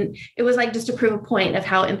back. And it was like, just to prove a point of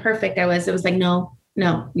how imperfect I was. It was like, no,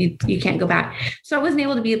 you can't go back. So I wasn't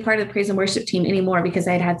able to be a part of the praise and worship team anymore because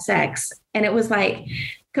I had sex. And it was like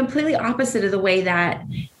completely opposite of the way that,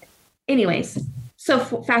 anyways. So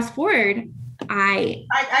fast forward, I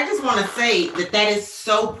just want to say that is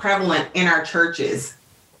so prevalent in our churches.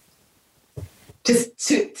 Just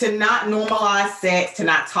to not normalize sex, to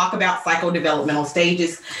not talk about psychodevelopmental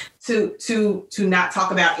stages, to not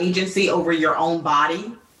talk about agency over your own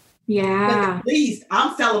body. Yeah. But at least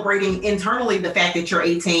I'm celebrating internally the fact that you're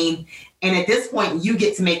 18, and at this point you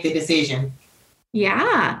get to make the decision.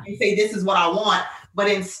 Yeah. And say, this is what I want, but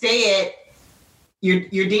instead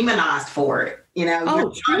you're demonized for it.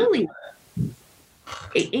 Oh, truly.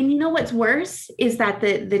 And you know what's worse is that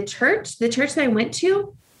the church that I went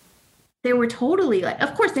to, they were totally like,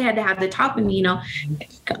 of course they had to have the top of me,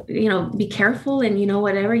 be careful and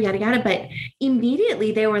whatever, yada yada. But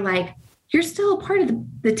immediately they were like, you're still a part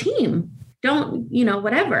of the team. Don't,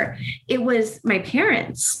 whatever. It was my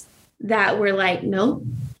parents that were like, no,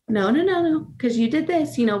 because you did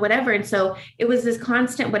this, whatever. And so it was this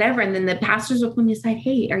constant whatever. And then the pastors would pull me aside,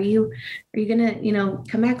 hey, are you going to,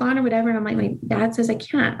 come back on or whatever? And I'm like, my dad says I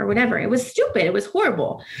can't or whatever. It was stupid. It was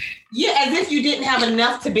horrible. Yeah, as if you didn't have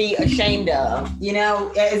enough to be ashamed of,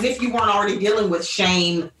 as if you weren't already dealing with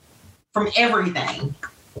shame from everything.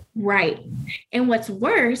 Right. And what's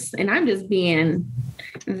worse, and I'm just being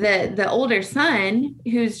the older son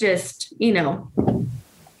who's just,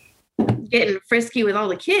 getting frisky with all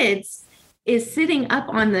the kids, is sitting up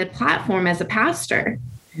on the platform as a pastor.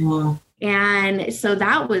 Wow. And so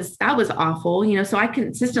that was awful, so I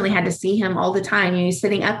consistently had to see him all the time, he's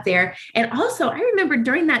sitting up there. And also I remember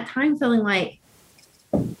during that time feeling like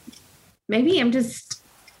maybe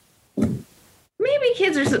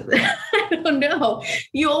kids are, I don't know.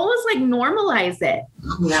 You almost like normalize it.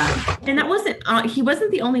 Yeah. And that wasn't, he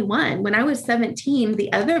wasn't the only one. When I was 17,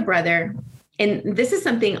 the other brother, and this is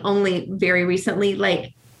something only very recently,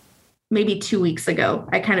 like maybe 2 weeks ago,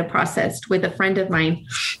 I kind of processed with a friend of mine,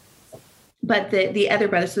 but the other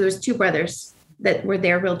brother, so there's two brothers that were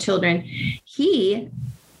their real children. He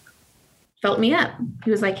felt me up.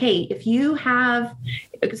 He was like, hey, if you have,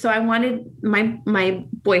 so I wanted my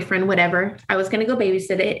boyfriend, whatever, I was going to go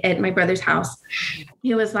babysit it at my brother's house.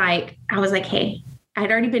 He was like, I was like, hey,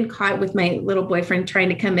 I'd already been caught with my little boyfriend trying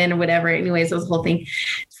to come in or whatever. Anyways, it was the whole thing.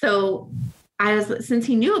 So since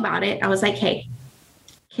he knew about it, I was like, hey,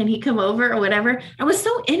 can he come over or whatever? I was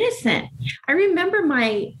so innocent. I remember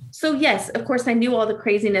so yes, of course I knew all the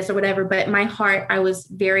craziness or whatever, but my heart, I was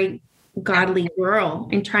very godly girl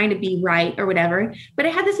and trying to be right or whatever. But I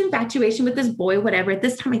had this infatuation with this boy, whatever. At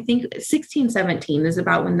this time, I think 16, 17 is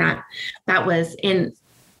about when that was. And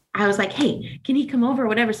I was like, hey, can he come over or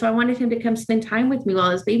whatever? So I wanted him to come spend time with me while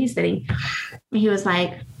I was babysitting. And he was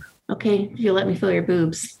like, okay, if you'll let me feel your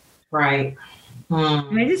boobs. Right.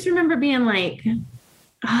 And I just remember being like,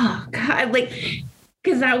 oh God, like,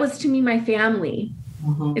 because that was to me, my family.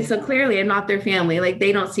 Mm-hmm. And so clearly I'm not their family. Like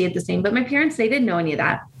they don't see it the same, but my parents, they didn't know any of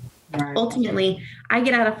that. Right. Ultimately, I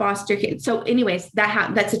get out of foster care. So anyways,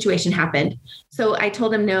 that situation happened. So I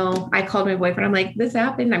told him no. I called my boyfriend. I'm like, this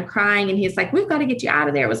happened. I'm crying. And he's like, we've got to get you out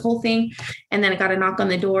of there. It was the whole thing. And then I got a knock on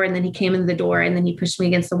the door, and then he came in the door, and then he pushed me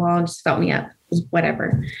against the wall and just felt me up. It was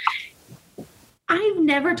whatever. I've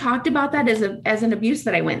never talked about that as an abuse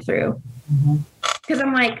that I went through. Because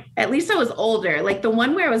I'm like, at least I was older. Like the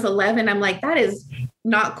one where I was 11, I'm like, that is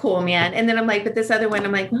not cool, man. And then I'm like, but this other one,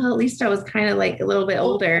 I'm like, well, at least I was kind of like a little bit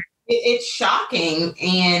older. It's shocking.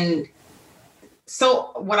 And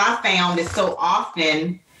so what I found is so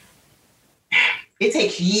often it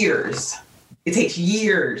takes years. It takes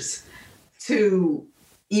years to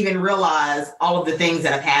even realize all of the things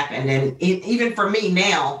that have happened. And even for me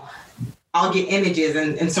now, I'll get images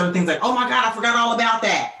and certain things like, oh my God, I forgot all about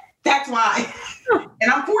that. That's why. And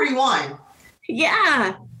I'm 41.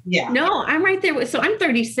 Yeah. Yeah. No, I'm right there. So I'm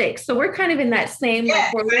 36. So we're kind of in that same,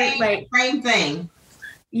 same thing.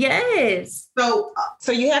 Yes. So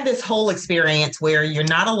you have this whole experience where you're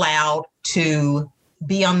not allowed to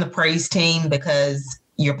be on the praise team because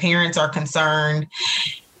your parents are concerned.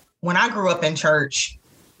 When I grew up in church,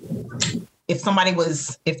 if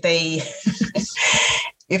they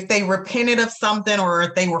if they repented of something, or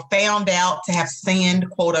if they were found out to have sinned,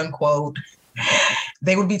 quote unquote,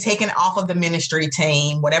 they would be taken off of the ministry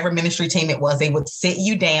team, whatever ministry team it was. They would sit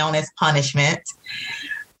you down as punishment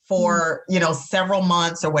for, several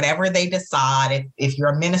months or whatever they decide. If you're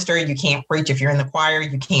a minister, you can't preach. If you're in the choir,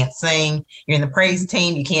 you can't sing. You're in the praise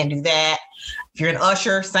team, you can't do that. If you're an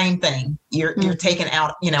usher, same thing. You're taken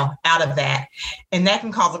out, out of that. And that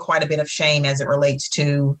can cause quite a bit of shame as it relates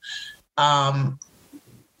to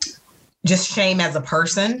just shame as a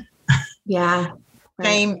person. Yeah. Right.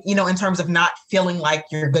 Shame, in terms of not feeling like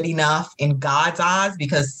you're good enough in God's eyes,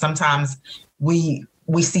 because sometimes we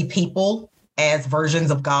see people as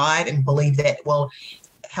versions of God and believe that, well,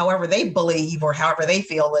 however they believe or however they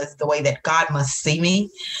feel is the way that God must see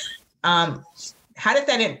me. How did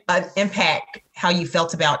that impact how you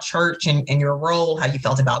felt about church and your role, how you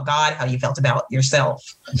felt about God, how you felt about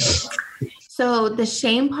yourself? So the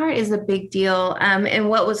shame part is a big deal. And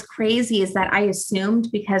what was crazy is that I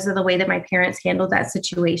assumed, because of the way that my parents handled that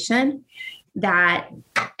situation, that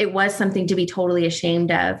it was something to be totally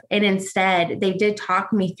ashamed of. And instead, they did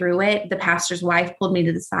talk me through it. The pastor's wife pulled me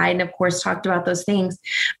to the side and, of course, talked about those things.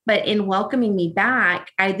 But in welcoming me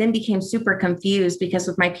back, I then became super confused, because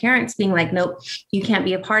with my parents being like, nope, you can't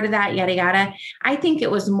be a part of that, yada, yada. I think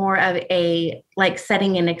it was more of a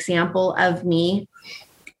setting an example of me.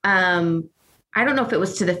 I don't know if it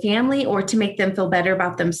was to the family or to make them feel better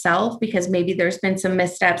about themselves, because maybe there's been some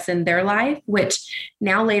missteps in their life, which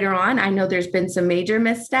now later on, I know there's been some major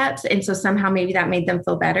missteps. And so somehow maybe that made them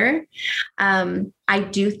feel better. I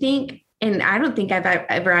do think, and I don't think I've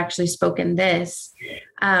ever actually spoken this.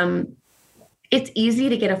 It's easy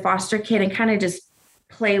to get a foster kid and kind of just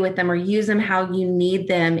play with them or use them how you need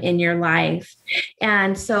them in your life.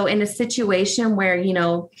 And so in a situation where,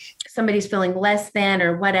 somebody's feeling less than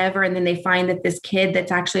or whatever, and then they find that this kid that's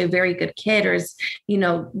actually a very good kid or is,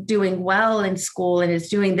 doing well in school and is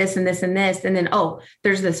doing this and this and this, and then, oh,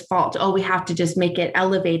 there's this fault. Oh, we have to just make it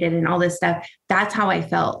elevated and all this stuff. That's how I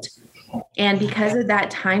felt. And because of that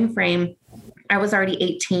time frame, I was already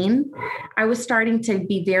 18. I was starting to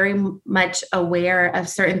be very much aware of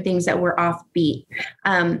certain things that were offbeat.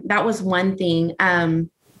 That was one thing.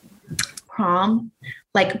 Prom,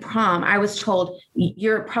 I was told,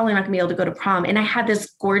 you're probably not gonna be able to go to prom. And I had this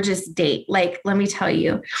gorgeous date. Let me tell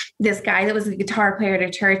you, this guy that was a guitar player at a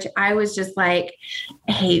church, I was just like,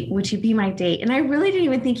 hey, would you be my date? And I really didn't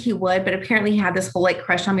even think he would, but apparently he had this whole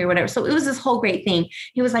crush on me or whatever. So it was this whole great thing.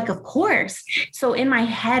 He was like, of course. So in my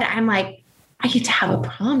head, I'm like, I get to have a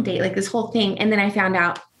prom date, this whole thing. And then I found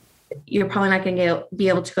out, you're probably not going to be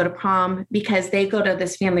able to go to prom, because they go to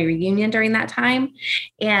this family reunion during that time.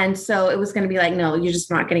 And so it was going to be no, you're just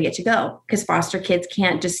not going to get to go, because foster kids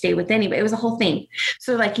can't just stay with anybody. It was a whole thing.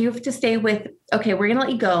 So you have to stay with, okay, we're going to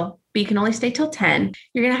let you go, but you can only stay till 10.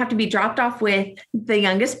 You're going to have to be dropped off with the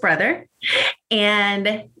youngest brother.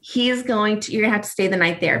 And you're going to have to stay the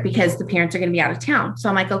night there because the parents are going to be out of town. So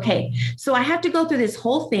I'm like, okay. So I have to go through this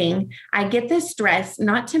whole thing. I get this dress,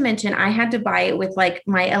 not to mention I had to buy it with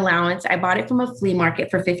my allowance. I bought it from a flea market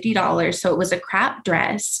for $50. So it was a crap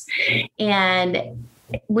dress, and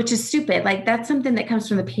which is stupid. That's something that comes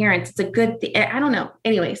from the parents. It's a good thing. I don't know.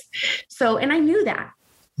 Anyways. So, and I knew that.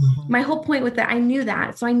 My whole point with that, I knew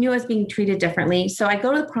that. So I knew I was being treated differently. So I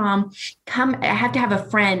go to the prom, I have to have a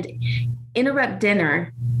friend interrupt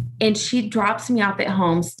dinner, and she drops me off at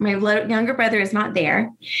home. My younger brother is not there,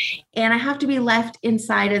 and I have to be left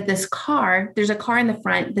inside of this car. There's a car in the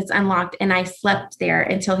front that's unlocked, and I slept there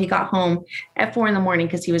until he got home at 4 a.m.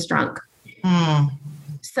 because he was drunk.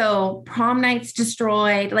 So prom night's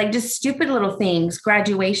destroyed, just stupid little things.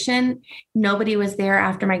 Graduation, nobody was there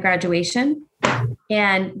after my graduation.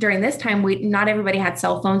 And during this time, not everybody had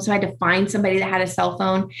cell phones. So I had to find somebody that had a cell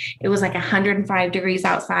phone. It was 105 degrees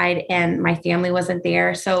outside, and my family wasn't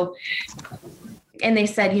there. So, and they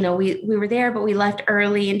said, we were there, but we left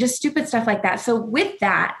early, and just stupid stuff like that. So with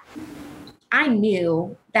that, I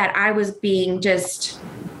knew that I was being just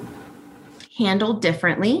handled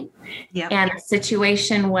differently. Yep. And the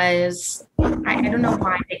situation was, I don't know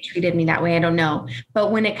why they treated me that way. I don't know.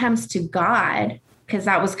 But when it comes to God, because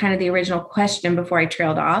that was kind of the original question before I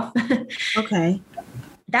trailed off. Okay.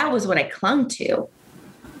 That was what I clung to.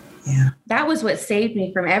 Yeah. That was what saved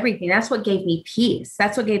me from everything. That's what gave me peace.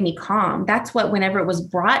 That's what gave me calm. That's what, whenever it was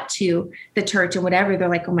brought to the church and whatever, they're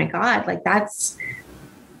like, oh my God, that's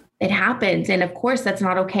it happens. And of course that's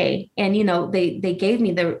not okay. And, they gave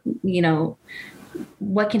me the,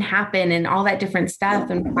 what can happen and all that different stuff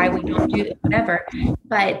and why we don't do it, whatever.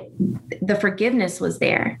 But the forgiveness was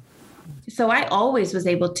there. So I always was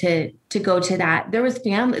able to go to that. There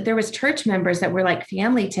was church members that were like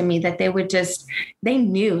family to me, that they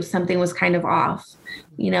knew something was kind of off,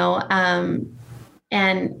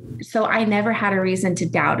 and so I never had a reason to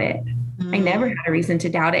doubt it. I never had a reason to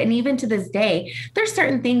doubt it. And even to this day, there's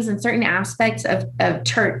certain things and certain aspects of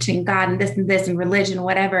church and God and this and religion,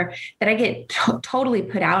 whatever, that I get totally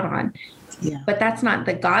put out on. Yeah. But that's not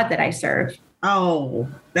the God that I serve. Oh,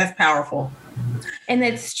 that's powerful. And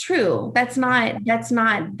it's true. That's not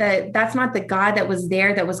the God that was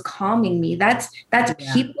there, that was calming me. That's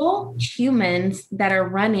people, humans that are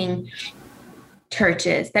running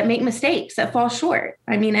churches that make mistakes, that fall short.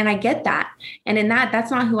 I mean, and I get that. And in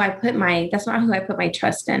that's not who I put my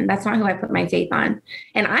trust in. That's not who I put my faith on.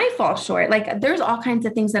 And I fall short. Like, there's all kinds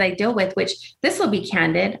of things that I deal with, which this will be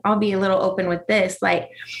candid. I'll be a little open with this. Like,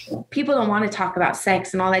 people don't want to talk about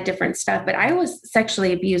sex and all that different stuff, but I was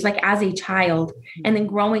sexually abused, like, as a child, and then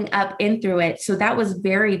growing up in through it. So that was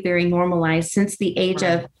very, very normalized since the age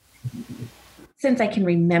of, since I can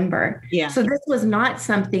remember. Yeah. So this was not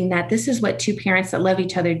something that this is what two parents that love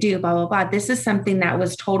each other do, blah, blah, blah. This is something that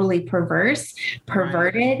was totally perverse,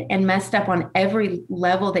 perverted, and messed up on every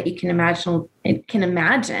level that you can imagine.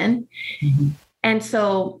 Mm-hmm. And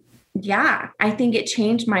so, yeah, I think it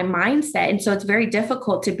changed my mindset. And so it's very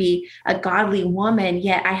difficult to be a godly woman,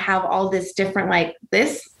 yet I have all this different, like,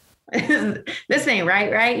 this ain't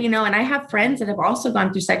right. And I have friends that have also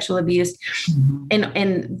gone through sexual abuse,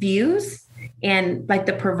 and views. And like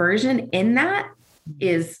the perversion in that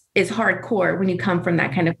is hardcore when you come from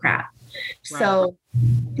that kind of crap. Right. So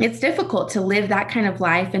it's difficult to live that kind of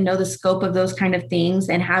life and know the scope of those kind of things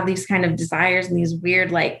and have these kind of desires and these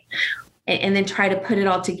weird, like, and then try to put it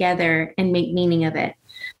all together and make meaning of it.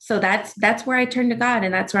 So that's where I turn to God.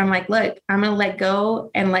 And that's where I'm like, look, I'm going to let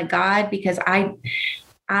go and let God, because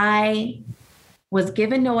I was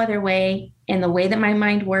given no other way, and the way that my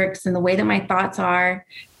mind works and the way that my thoughts are,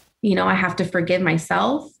 I have to forgive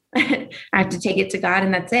myself. I have to take it to God,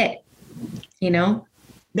 and that's it. I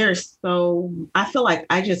feel like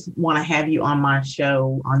I just want to have you on my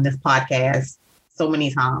show, on this podcast, so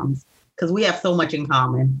many times, because we have so much in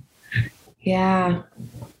common. Yeah.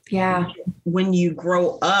 Yeah. When you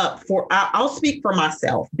grow up, I'll speak for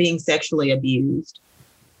myself, being sexually abused.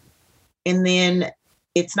 And then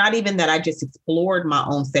it's not even that I just explored my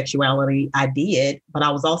own sexuality. I did, but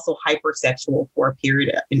I was also hypersexual for a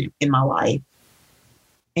period in my life.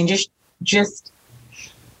 And just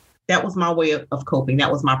that was my way of coping.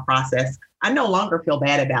 That was my process. I no longer feel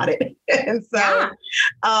bad about it. And so,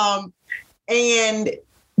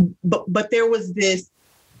 but there was this,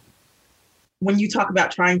 when you talk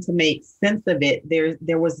about trying to make sense of it,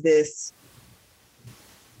 there was this,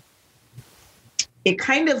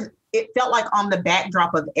 it felt like on the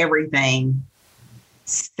backdrop of everything,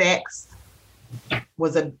 sex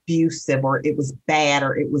was abusive, or it was bad,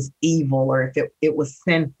 or it was evil, or if it was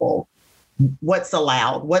sinful. What's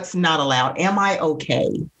allowed? What's not allowed? Am I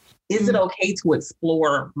okay? Is it okay to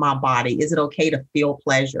explore my body? Is it okay to feel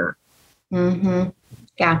pleasure? Mm-hmm.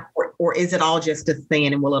 Yeah. Or is it all just a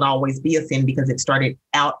sin, and will it always be a sin because it started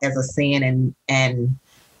out as a sin and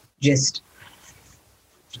just,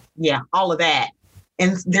 all of that.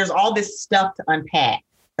 And there's all this stuff to unpack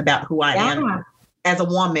about who I am as a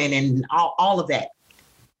woman, and all of that.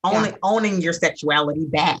 Owning your sexuality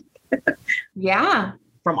back.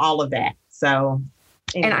 From all of that. So.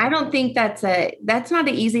 Anyway. And I don't think that's not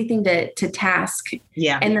an easy thing to task.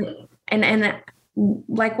 Yeah. And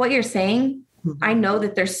like what you're saying, I know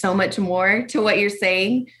that there's so much more to what you're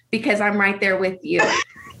saying, because I'm right there with you.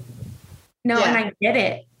 And I get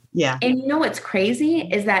it. Yeah. And what's crazy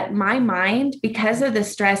is that my mind, because of the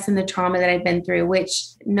stress and the trauma that I've been through, which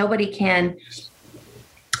nobody can,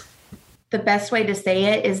 the best way to say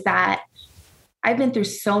it is that I've been through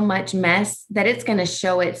so much mess that it's going to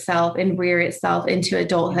show itself and rear itself into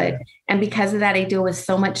adulthood. And because of that, I deal with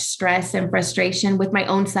so much stress and frustration with my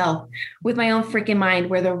own self, with my own freaking mind,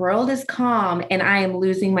 where the world is calm and I am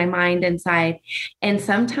losing my mind inside. And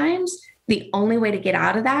sometimes the only way to get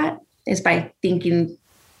out of that is by thinking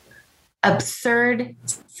absurd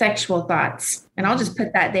sexual thoughts. And I'll just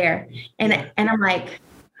put that there. And I'm like,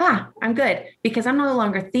 I'm good, because I'm no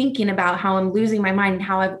longer thinking about how I'm losing my mind and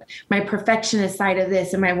how my perfectionist side of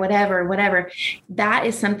this and my whatever. That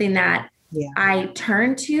is something that I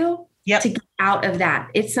turn to get out of that.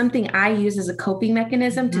 It's something I use as a coping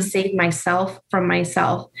mechanism to save myself from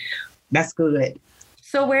myself. That's good.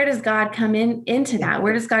 So where does God come into that?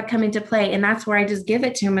 Where does God come into play? And that's where I just give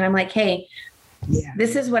it to him. And I'm like, hey,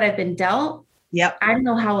 this is what I've been dealt. Yep. I don't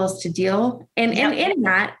know how else to deal. And in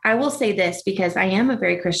that, I will say this, because I am a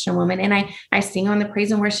very Christian woman, and I sing on the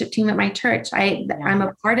praise and worship team at my church. I'm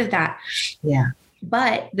a part of that. Yeah.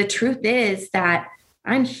 But the truth is that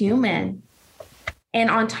I'm human. And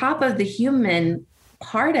on top of the human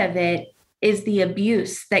part of it is the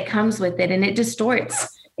abuse that comes with it. And it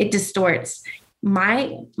distorts.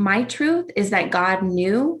 My truth is that God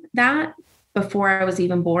knew that before I was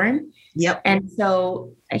even born. Yep. And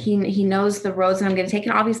so he knows the roads that I'm going to take.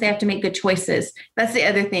 And obviously I have to make good choices. That's the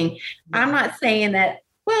other thing. I'm not saying that,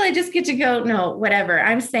 well, I just get to go. No, whatever.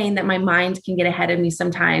 I'm saying that my mind can get ahead of me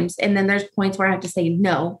sometimes. And then there's points where I have to say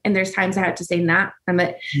no. And there's times I have to say nah. I'm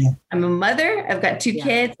a mother. I've got 2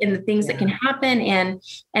 kids, and the things that can happen. And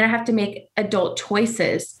I have to make adult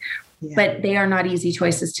choices, but they are not easy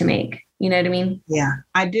choices to make. You know what I mean? Yeah,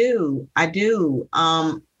 I do.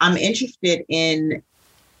 I'm interested in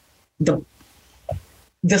the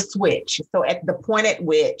switch. So at the point at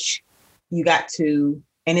which you got to,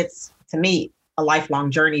 and it's to me a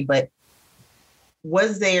lifelong journey, but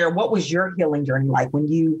what was your healing journey like when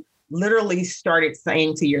you literally started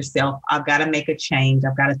saying to yourself, I've got to make a change.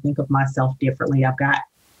 I've got to think of myself differently. I've got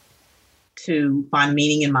to find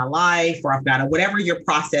meaning in my life, or I've got to, whatever your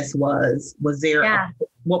process was there,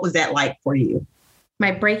 what was that like for you?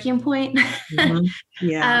 My breaking point. Mm-hmm.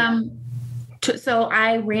 Yeah. So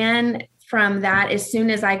I ran from that as soon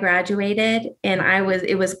as I graduated, and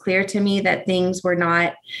it was clear to me that things were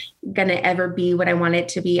not going to ever be what I wanted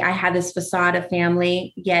to be. I had this facade of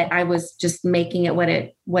family, yet I was just making it what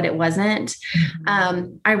it wasn't.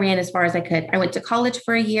 Mm-hmm. I ran as far as I could. I went to college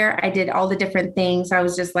for a year. I did all the different things. I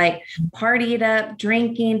was just like partied up,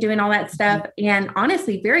 drinking, doing all that stuff. And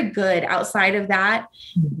honestly, very good outside of that.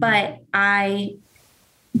 But I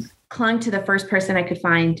clung to the first person I could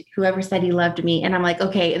find, whoever said he loved me. And I'm like,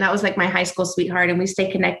 okay. And that was like my high school sweetheart, and we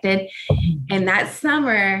stayed connected. And that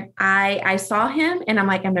summer I saw him, and I'm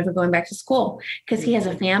like, I'm never going back to school, because he has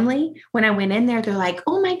a family. When I went in there, they're like,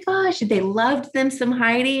 oh my gosh, they loved them some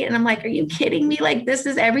Heidi. And I'm like, are you kidding me? Like, this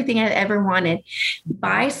is everything I've ever wanted.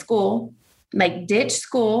 Buy school, like ditch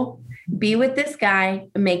school, be with this guy,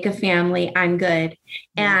 make a family. I'm good.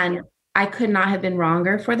 And I could not have been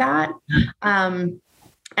wronger for that.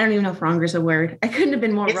 I don't even know if wrong is a word. I couldn't have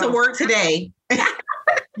been more wrong. It's a word today.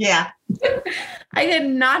 Yeah. I could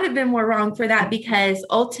not have been more wrong for that, because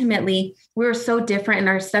ultimately we were so different and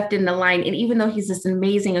our stuff didn't align. And even though he's this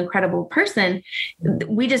amazing, incredible person,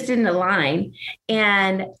 we just didn't align.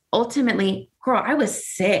 And ultimately, girl, I was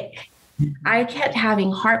sick. I kept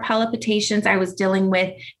having heart palpitations. I was dealing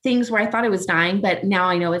with things where I thought I was dying, but now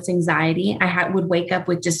I know it's anxiety. Would wake up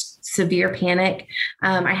with just severe panic.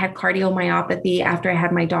 I had cardiomyopathy after I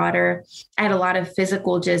had my daughter. I had a lot of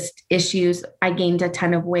physical just issues. I gained a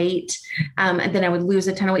ton of weight, and then I would lose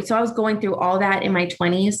a ton of weight. So I was going through all that in my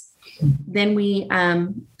 20s. Then we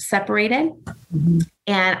separated,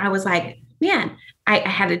 and I was like, man, I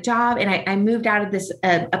had a job, and I moved out of this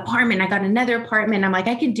apartment. I got another apartment. I'm like,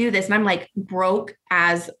 I can do this. And I'm like broke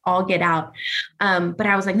as all get out. But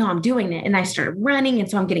I was like, no, I'm doing it. And I started running. And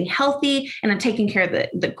so I'm getting healthy, and I'm taking care of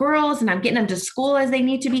the girls, and I'm getting them to school as they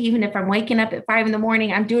need to be. Even if I'm waking up at 5 a.m,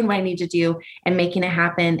 I'm doing what I need to do and making it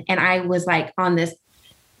happen. And I was like on this,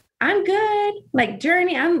 I'm good, like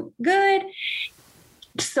journey. I'm good.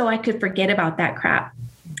 So I could forget about that crap.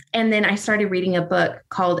 And then I started reading a book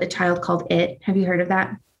called A Child Called It. Have you heard of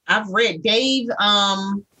that? I've read Dave.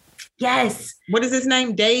 Yes. What is his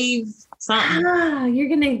name? Dave something. You're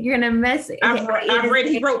gonna mess. I've read.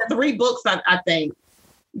 He wrote 3 books, I think.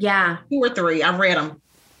 Yeah, 2 or 3. I've read them.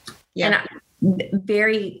 Yeah.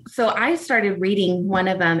 And so I started reading one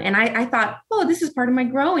of them, and I thought, oh, this is part of my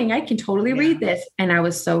growing. I can totally read this. And I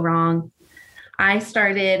was so wrong. I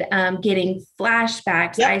started getting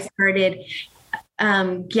flashbacks. Yep. I started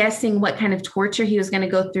guessing what kind of torture he was going to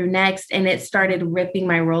go through next. And it started ripping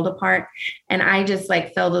my world apart. And I just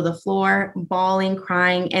like fell to the floor, bawling,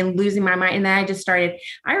 crying, and losing my mind. And then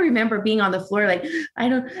I remember being on the floor, like, I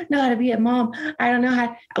don't know how to be a mom. I don't know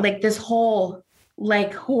how, like this whole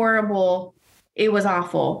like horrible, it was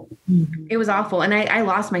awful. Mm-hmm. It was awful. And I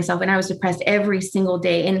lost myself, and I was depressed every single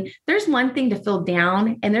day. And there's one thing to feel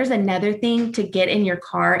down, and there's another thing to get in your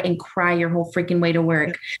car and cry your whole freaking way to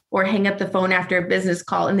work, or hang up the phone after a business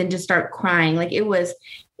call and then just start crying. Like it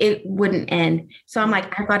wouldn't end. So I'm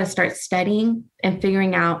like, I've got to start studying and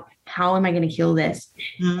figuring out, how am I going to heal this?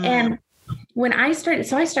 Mm-hmm. And when I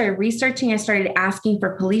started researching, I started asking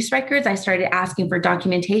for police records. I started asking for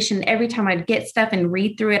documentation. Every time I'd get stuff and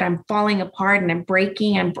read through it, I'm falling apart and I'm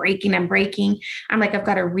breaking. I'm like, I've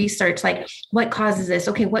got to research, like, what causes this?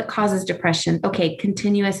 Okay. What causes depression? Okay.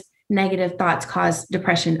 Continuous negative thoughts cause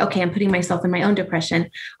depression. Okay. I'm putting myself in my own depression.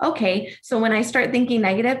 Okay. So when I start thinking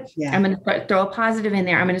negative, I'm going to throw a positive in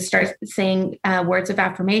there. I'm going to start saying words of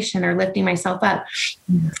affirmation or lifting myself up.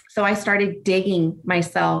 So I started digging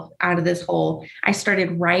myself out of this hole. I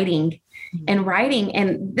started writing.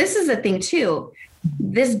 And this is a thing too.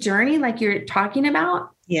 This journey, like you're talking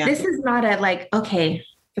about, this is not a like, okay,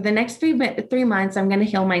 for the next 3 months, I'm going to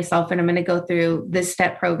heal myself and I'm going to go through this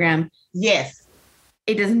step program. Yes.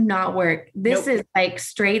 It does not work. This is like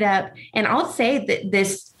straight up. And I'll say that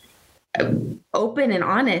this open and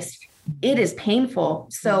honest, it is painful.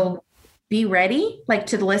 So be ready, like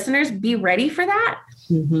to the listeners, be ready for that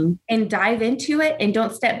and dive into it and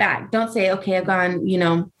don't step back. Don't say, okay, I've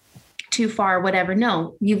gone, too far, whatever.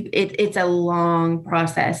 No, it's a long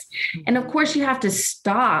process. And of course you have to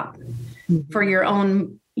stop for your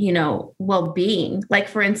own, well-being. Like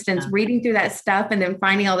for instance, reading through that stuff and then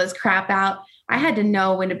finding all this crap out. I had to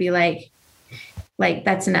know when to be like,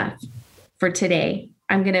 that's enough for today.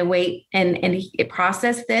 I'm going to wait and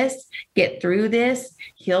process this, get through this,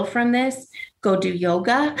 heal from this, go do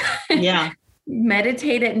yoga,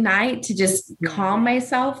 meditate at night to just calm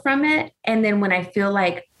myself from it. And then when I feel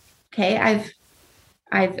like, okay,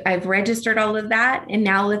 I've registered all of that and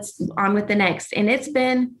now let's on with the next. And it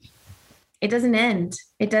doesn't end.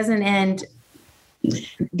 It doesn't end.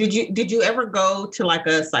 Did you ever go to like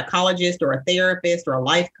a psychologist or a therapist or a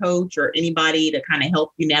life coach or anybody to kind of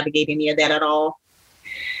help you navigate any of that at all?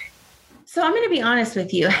 So I'm going to be honest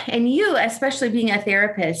with you, and you, especially being a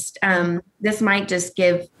therapist, this might just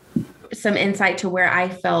give some insight to where I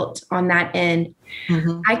felt on that end.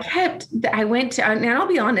 I went to, and I'll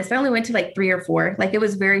be honest, I only went to like 3 or 4, like it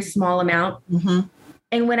was very small amount.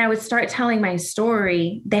 And when I would start telling my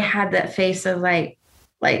story, they had that face of like,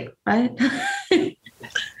 what? I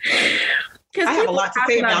have a lot to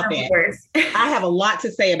say about that. I have a lot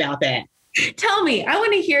to say about that. Tell me. I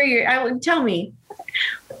want to hear tell me.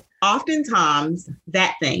 Oftentimes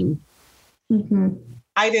that thing,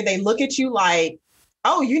 either they look at you like,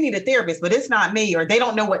 oh, you need a therapist, but it's not me, or they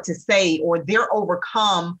don't know what to say, or they're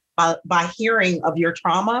overcome by hearing of your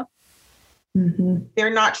trauma.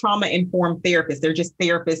 They're not trauma-informed therapists. They're just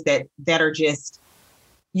therapists that are just,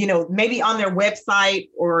 maybe on their website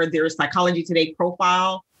or their Psychology Today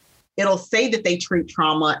profile, it'll say that they treat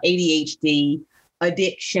trauma, ADHD,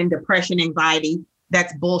 addiction, depression, anxiety.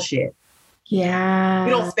 That's bullshit. Yeah.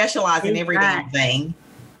 We don't specialize in every damn thing.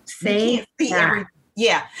 Say that.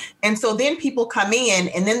 And so then people come in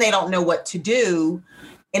and then they don't know what to do.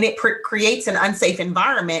 And it creates an unsafe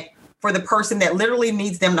environment for the person that literally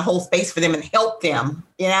needs them to hold space for them and help them,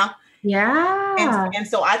 Yeah. And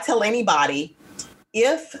so I tell anybody,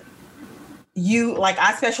 if you, like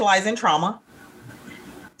I specialize in trauma.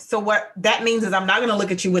 So what that means is I'm not going to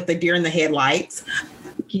look at you with the deer in the headlights.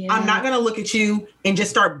 I'm not going to look at you and just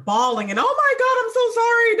start bawling and, oh my God, I'm so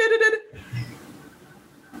sorry.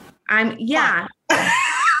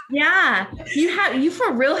 You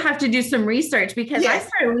for real have to do some research because I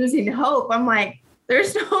started losing hope. I'm like,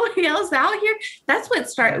 there's nobody else out here. That's what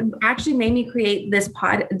actually made me create this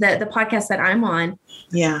the podcast that I'm on.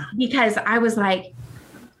 Yeah. Because I was like,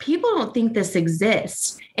 people don't think this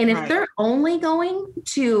exists. And if they're only going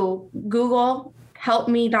to Google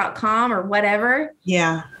helpme.com or whatever.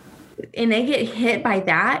 Yeah. And they get hit by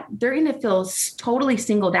that, they're going to feel totally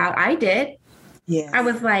singled out. I did. Yeah. I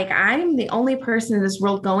was like, I'm the only person in this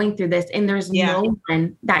world going through this, and there's no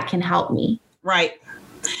one that can help me. Right.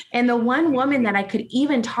 And the one woman that I could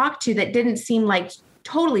even talk to that didn't seem like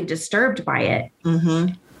totally disturbed by it,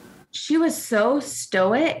 she was so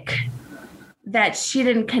stoic that she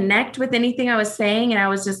didn't connect with anything I was saying. And I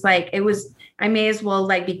was just like, I may as well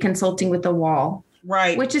like be consulting with the wall.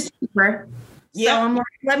 Right. Which is cheaper. Yeah. So I'm like,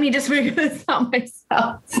 let me just figure this out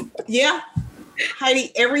myself. Yeah.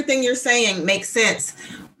 Heidi, everything you're saying makes sense.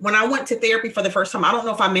 When I went to therapy for the first time, I don't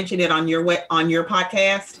know if I mentioned it on your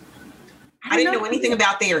podcast. I didn't know anything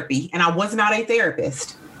about therapy, and I was not a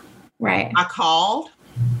therapist. Right. I called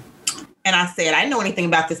and I said, I didn't know anything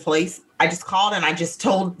about this place. I just called and I just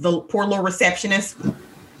told the poor little receptionist,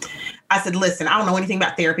 I said, listen, I don't know anything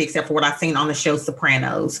about therapy except for what I've seen on the show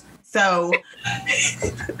Sopranos. So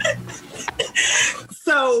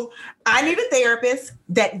I need a therapist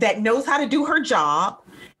that knows how to do her job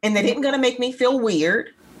and that isn't going to make me feel weird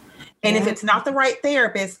And if it's not the right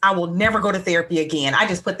therapist, I will never go to therapy again. I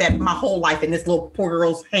just put that my whole life in this little poor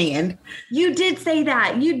girl's hand. You did say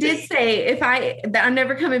that. You did say that I'm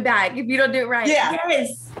never coming back if you don't do it right. Yeah.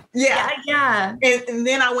 Yes. Yeah. And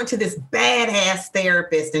then I went to this badass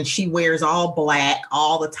therapist, and she wears all black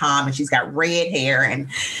all the time, and she's got red hair, and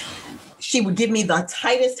she would give me the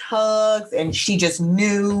tightest hugs, and she just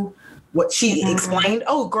knew what she explained.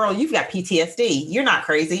 Oh, girl, you've got PTSD. You're not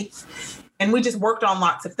crazy. And we just worked on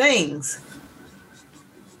lots of things.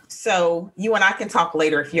 So you and I can talk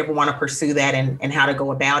later if you ever want to pursue that and how to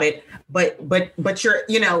go about it. But you're,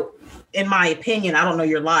 in my opinion, I don't know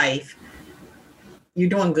your life. You're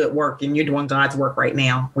doing good work, and you're doing God's work right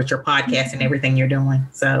now with your podcast and everything you're doing.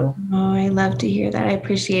 So. Oh, I love to hear that. I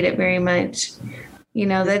appreciate it very much.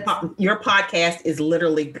 That your podcast is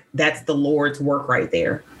literally, that's the Lord's work right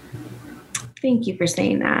there. Thank you for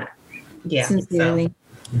saying that. Yeah. Sincerely.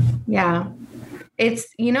 So. Yeah. It's,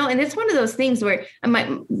 and it's one of those things where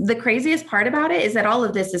the craziest part about it is that all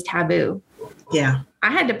of this is taboo. Yeah.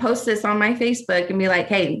 I had to post this on my Facebook and be like,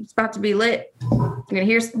 hey, it's about to be lit. You're going to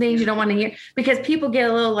hear some things you don't want to hear, because people get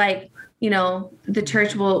a little like, the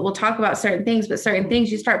church will talk about certain things, but certain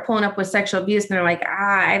things you start pulling up with sexual abuse and they're like,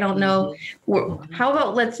 I don't know. How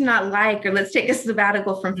about let's not or let's take a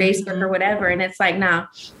sabbatical from Facebook or whatever. And it's like, nah,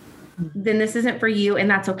 then this isn't for you. And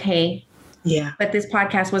that's okay. Yeah. But this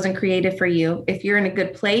podcast wasn't created for you. If you're in a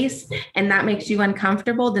good place and that makes you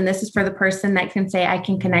uncomfortable, then this is for the person that can say, I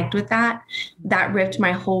can connect with that. That ripped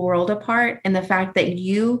my whole world apart. And the fact that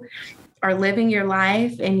you are living your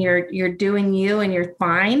life and you're doing you and you're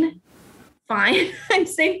fine. I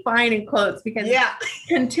say fine in quotes because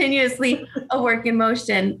continuously a work in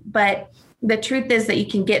motion. But the truth is that you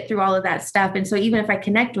can get through all of that stuff. And so even if I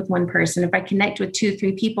connect with one person, if I connect with 2,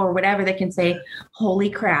 3 people or whatever, they can say, holy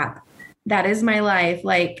crap, that is my life,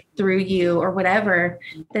 like through you or whatever,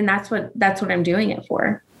 then that's what I'm doing it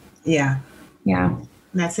for. Yeah. Yeah.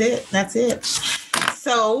 That's it.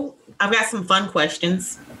 So I've got some fun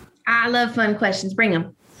questions. I love fun questions. Bring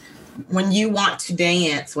them. When you want to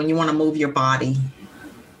dance, when you want to move your body,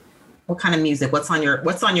 what kind of music? What's on your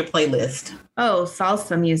playlist? Oh,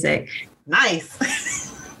 salsa music. Nice.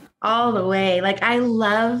 All the way. Like, I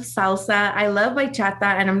love salsa. I love bachata,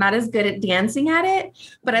 and I'm not as good at dancing at it,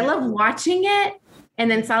 but I love watching it. And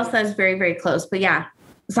then salsa is very, very close. But yeah,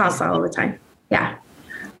 salsa all the time. Yeah.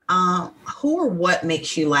 Who or what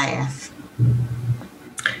makes you laugh?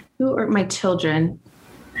 Who are my children?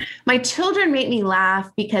 My children make me laugh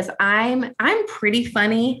because I'm pretty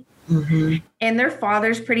funny. Mm-hmm. And their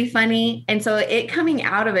father's pretty funny. And so it coming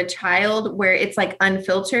out of a child where it's like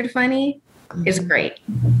unfiltered funny is great.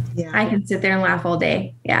 Yeah. I can sit there and laugh all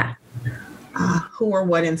day. Yeah. Who or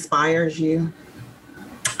what inspires you?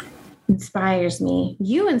 Inspires me.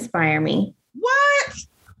 You inspire me. What?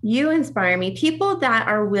 You inspire me. People that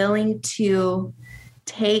are willing to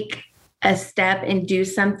take a step and do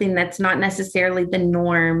something that's not necessarily the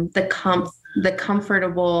norm, the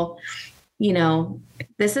comfortable,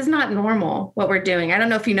 this is not normal what we're doing. I don't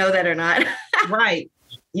know if you know that or not. Right.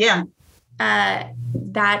 Yeah.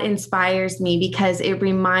 That inspires me because it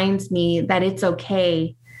reminds me that it's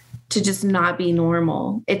okay to just not be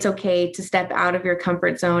normal. It's okay to step out of your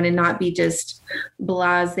comfort zone and not be just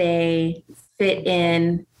blasé, fit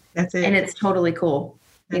in. That's it. And it's totally cool.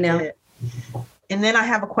 That's it. And then I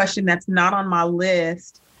have a question that's not on my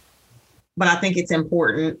list, but I think it's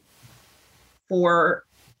important for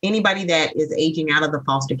anybody that is aging out of the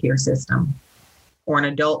foster care system or an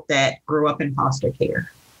adult that grew up in foster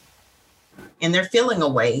care. And they're feeling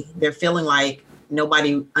away. They're feeling like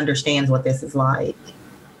nobody understands what this is like.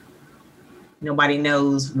 Nobody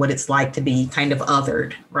knows what it's like to be kind of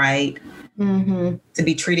othered, right? Mm-hmm. To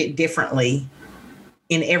be treated differently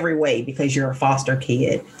in every way because you're a foster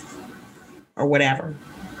kid or whatever.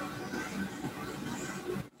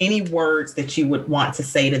 Any words that you would want to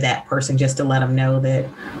say to that person just to let them know that,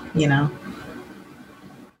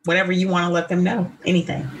 whatever you want to let them know,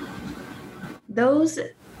 anything. Those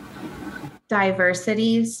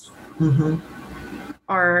diversities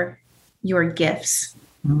are your gifts.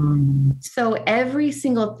 So every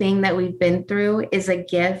single thing that we've been through is a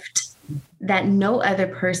gift that no other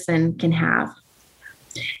person can have.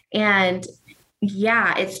 And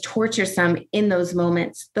yeah, it's torturesome in those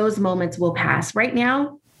moments. Those moments will pass. Right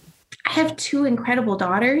now, I have 2 incredible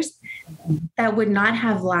daughters that would not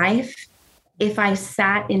have life if I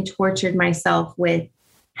sat and tortured myself with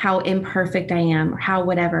how imperfect I am or how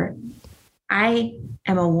whatever. I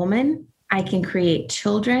am a woman. I can create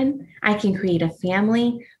children. I can create a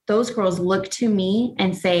family. Those girls look to me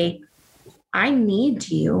and say, I need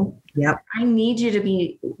you. Yep. I need you to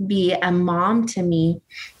be a mom to me.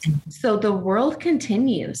 So the world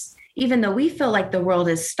continues, even though we feel like the world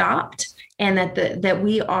is stopped and that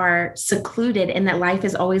we are secluded and that life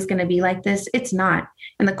is always going to be like this. It's not.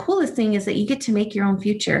 And the coolest thing is that you get to make your own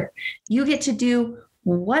future. You get to do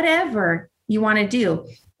whatever you want to do.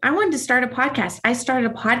 I wanted to start a podcast. I started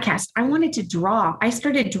a podcast. I wanted to draw. I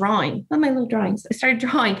started drawing. Look at my little drawings. I started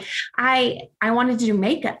drawing. I wanted to do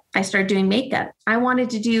makeup. I started doing makeup. I wanted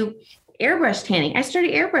to do airbrush tanning. I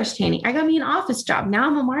started airbrush tanning. I got me an office job. Now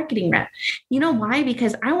I'm a marketing rep. You know why?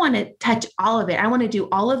 Because I want to touch all of it. I want to do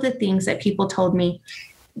all of the things that people told me,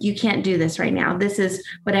 you can't do this right now. This is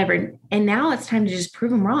whatever. And now it's time to just prove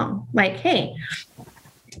them wrong. Like, hey,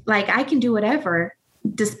 like I can do whatever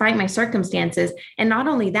despite my circumstances. And not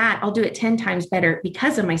only that, I'll do it 10 times better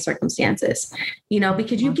because of my circumstances,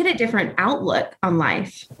 because you get a different outlook on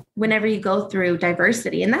life whenever you go through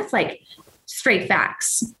diversity. And that's like straight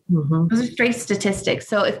facts. Mm-hmm. Those are straight statistics.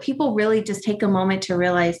 So if people really just take a moment to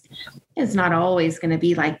realize it's not always going to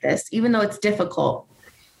be like this, even though it's difficult,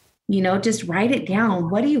 just write it down.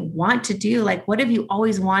 What do you want to do? Like, what have you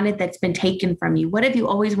always wanted that's been taken from you? What have you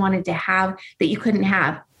always wanted to have that you couldn't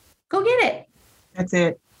have? Go get it. That's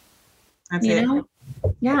it. That's it.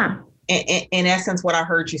 Yeah. In essence, what I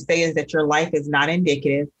heard you say is that your life is not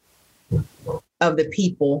indicative of the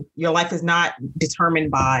people. Your life is not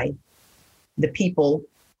determined by the people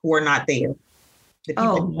who are not there. The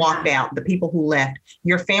people who walked out, the people who left.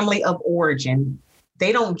 Your family of origin,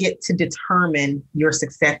 they don't get to determine your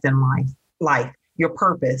success in life, your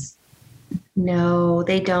purpose. No,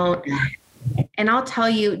 they don't. And I'll tell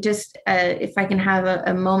you just if I can have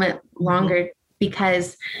a moment longer,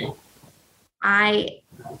 because I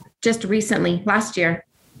just recently, last year,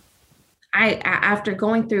 after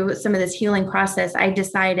going through some of this healing process, I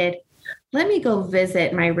decided, let me go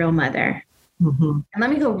visit my real mother. Mm-hmm. And let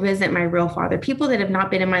me go visit my real father, people that have not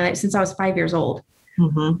been in my life since I was 5 years old.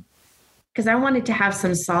 Mm-hmm. Because I wanted to have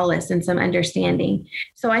some solace and some understanding.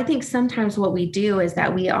 So I think sometimes what we do is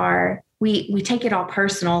that we take it all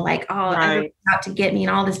personal, like, everyone's out to get me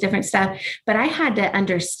and all this different stuff. But I had to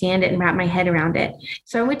understand it and wrap my head around it.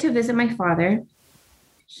 So I went to visit my father.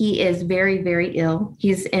 He is very, very ill.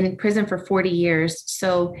 He's in prison for 40 years.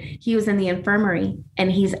 So he was in the infirmary and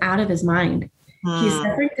he's out of his mind. He's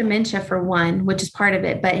suffering dementia for one, which is part of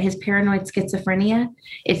it, but his paranoid schizophrenia,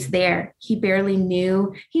 it's there. He barely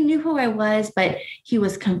knew. He knew who I was, but he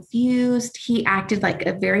was confused. He acted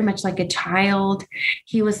very much like a child.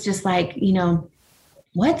 He was just like,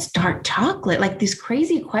 what's dark chocolate? Like these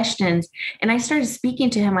crazy questions. And I started speaking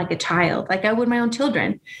to him like a child, like I would my own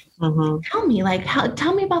children. Mm-hmm.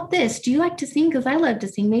 Tell me about this. Do you like to sing? Because I love to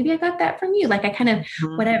sing. Maybe I got that from you. Like I kind of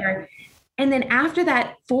whatever. And then after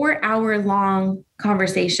that 4-hour-long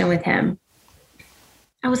conversation with him,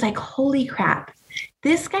 I was like, holy crap,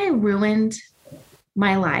 this guy ruined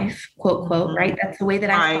my life, quote, quote, right? That's the way that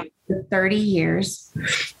I thought for 30 years,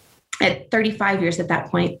 at 35 years at that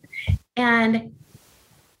point. And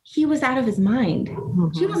he was out of his mind.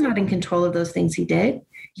 Mm-hmm. He was not in control of those things he did.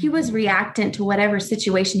 He was reactant to whatever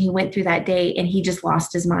situation he went through that day, and he just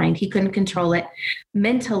lost his mind. He couldn't control it.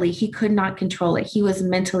 Mentally, he could not control it. He was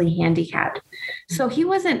mentally handicapped. So he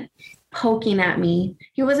wasn't poking at me.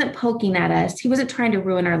 He wasn't poking at us. He wasn't trying to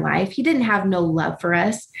ruin our life. He didn't have no love for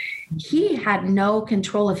us. He had no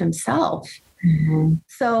control of himself. Mm-hmm.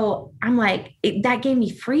 So I'm like, that gave me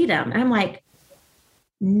freedom. And I'm like,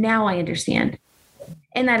 now I understand.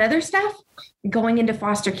 And that other stuff, going into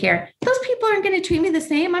foster care, those people aren't going to treat me the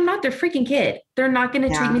same. I'm not their freaking kid. They're not going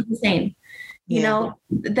to treat me the same.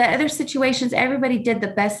 The other situations, everybody did the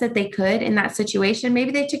best that they could in that situation.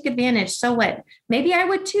 Maybe they took advantage. So what? Maybe I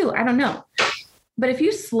would too. I don't know. But if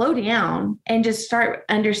you slow down and just start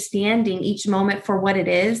understanding each moment for what it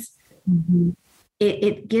is, mm-hmm.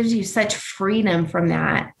 it gives you such freedom from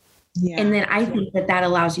that. Yeah. And then I think that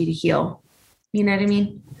allows you to heal. You know what I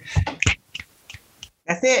mean?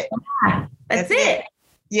 That's it. Yeah, that's it.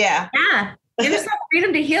 Yeah. Yeah. Give yourself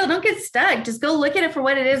freedom to heal. Don't get stuck. Just go look at it for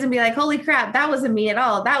what it is and be like, holy crap, that wasn't me at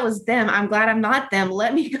all. That was them. I'm glad I'm not them.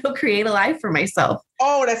 Let me go create a life for myself.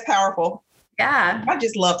 Oh, that's powerful. Yeah. I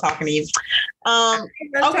just love talking to you.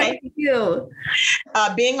 Okay. To you.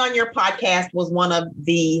 Being on your podcast was one of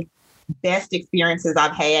the best experiences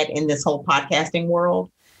I've had in this whole podcasting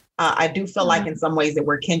world. I do feel like in some ways that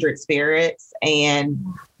we're kindred spirits, and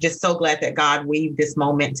just so glad that God weaved this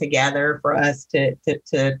moment together for us to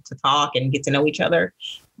talk and get to know each other.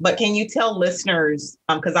 But can you tell listeners,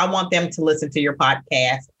 because I want them to listen to your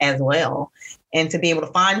podcast as well, and to be able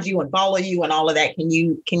to find you and follow you and all of that. Can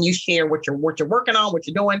you share what you're working on, what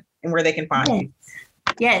you're doing, and where they can find you?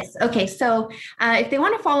 Yes. Okay. So if they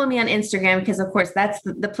want to follow me on Instagram, because of course that's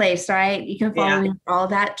the place, right? You can follow me on All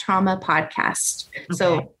That Trauma Podcast. Okay.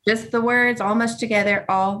 So just the words all mushed together,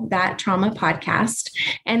 All That Trauma Podcast.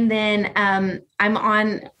 And then I'm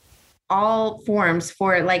on all forms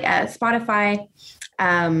for like Spotify,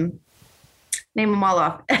 name them all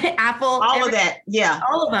off. Apple. All of that. Yeah.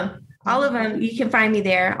 All of them. All of them. You can find me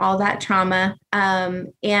there, All That Trauma.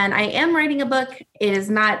 And I am writing a book. It is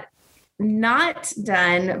not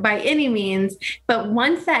done by any means, but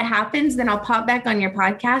once that happens, then I'll pop back on your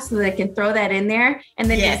podcast so that I can throw that in there and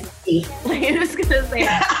then just see. Like, I'm just gonna say,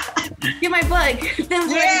 get my book.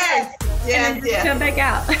 Yes. Come back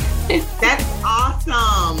out. That's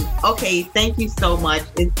awesome. Okay, thank you so much.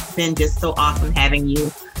 It's been just so awesome having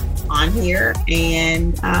you on here,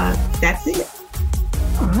 and that's it.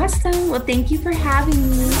 Awesome. Well, thank you for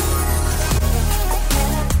having me.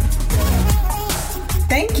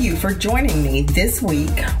 Thank you for joining me this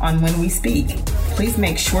week on When We Speak. Please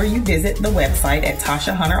make sure you visit the website at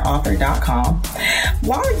TashaHunterAuthor.com.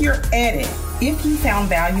 While you're at it, if you found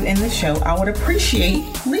value in the show, I would appreciate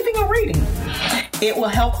leaving a rating. It will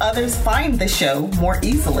help others find the show more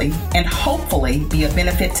easily and hopefully be a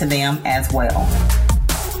benefit to them as well.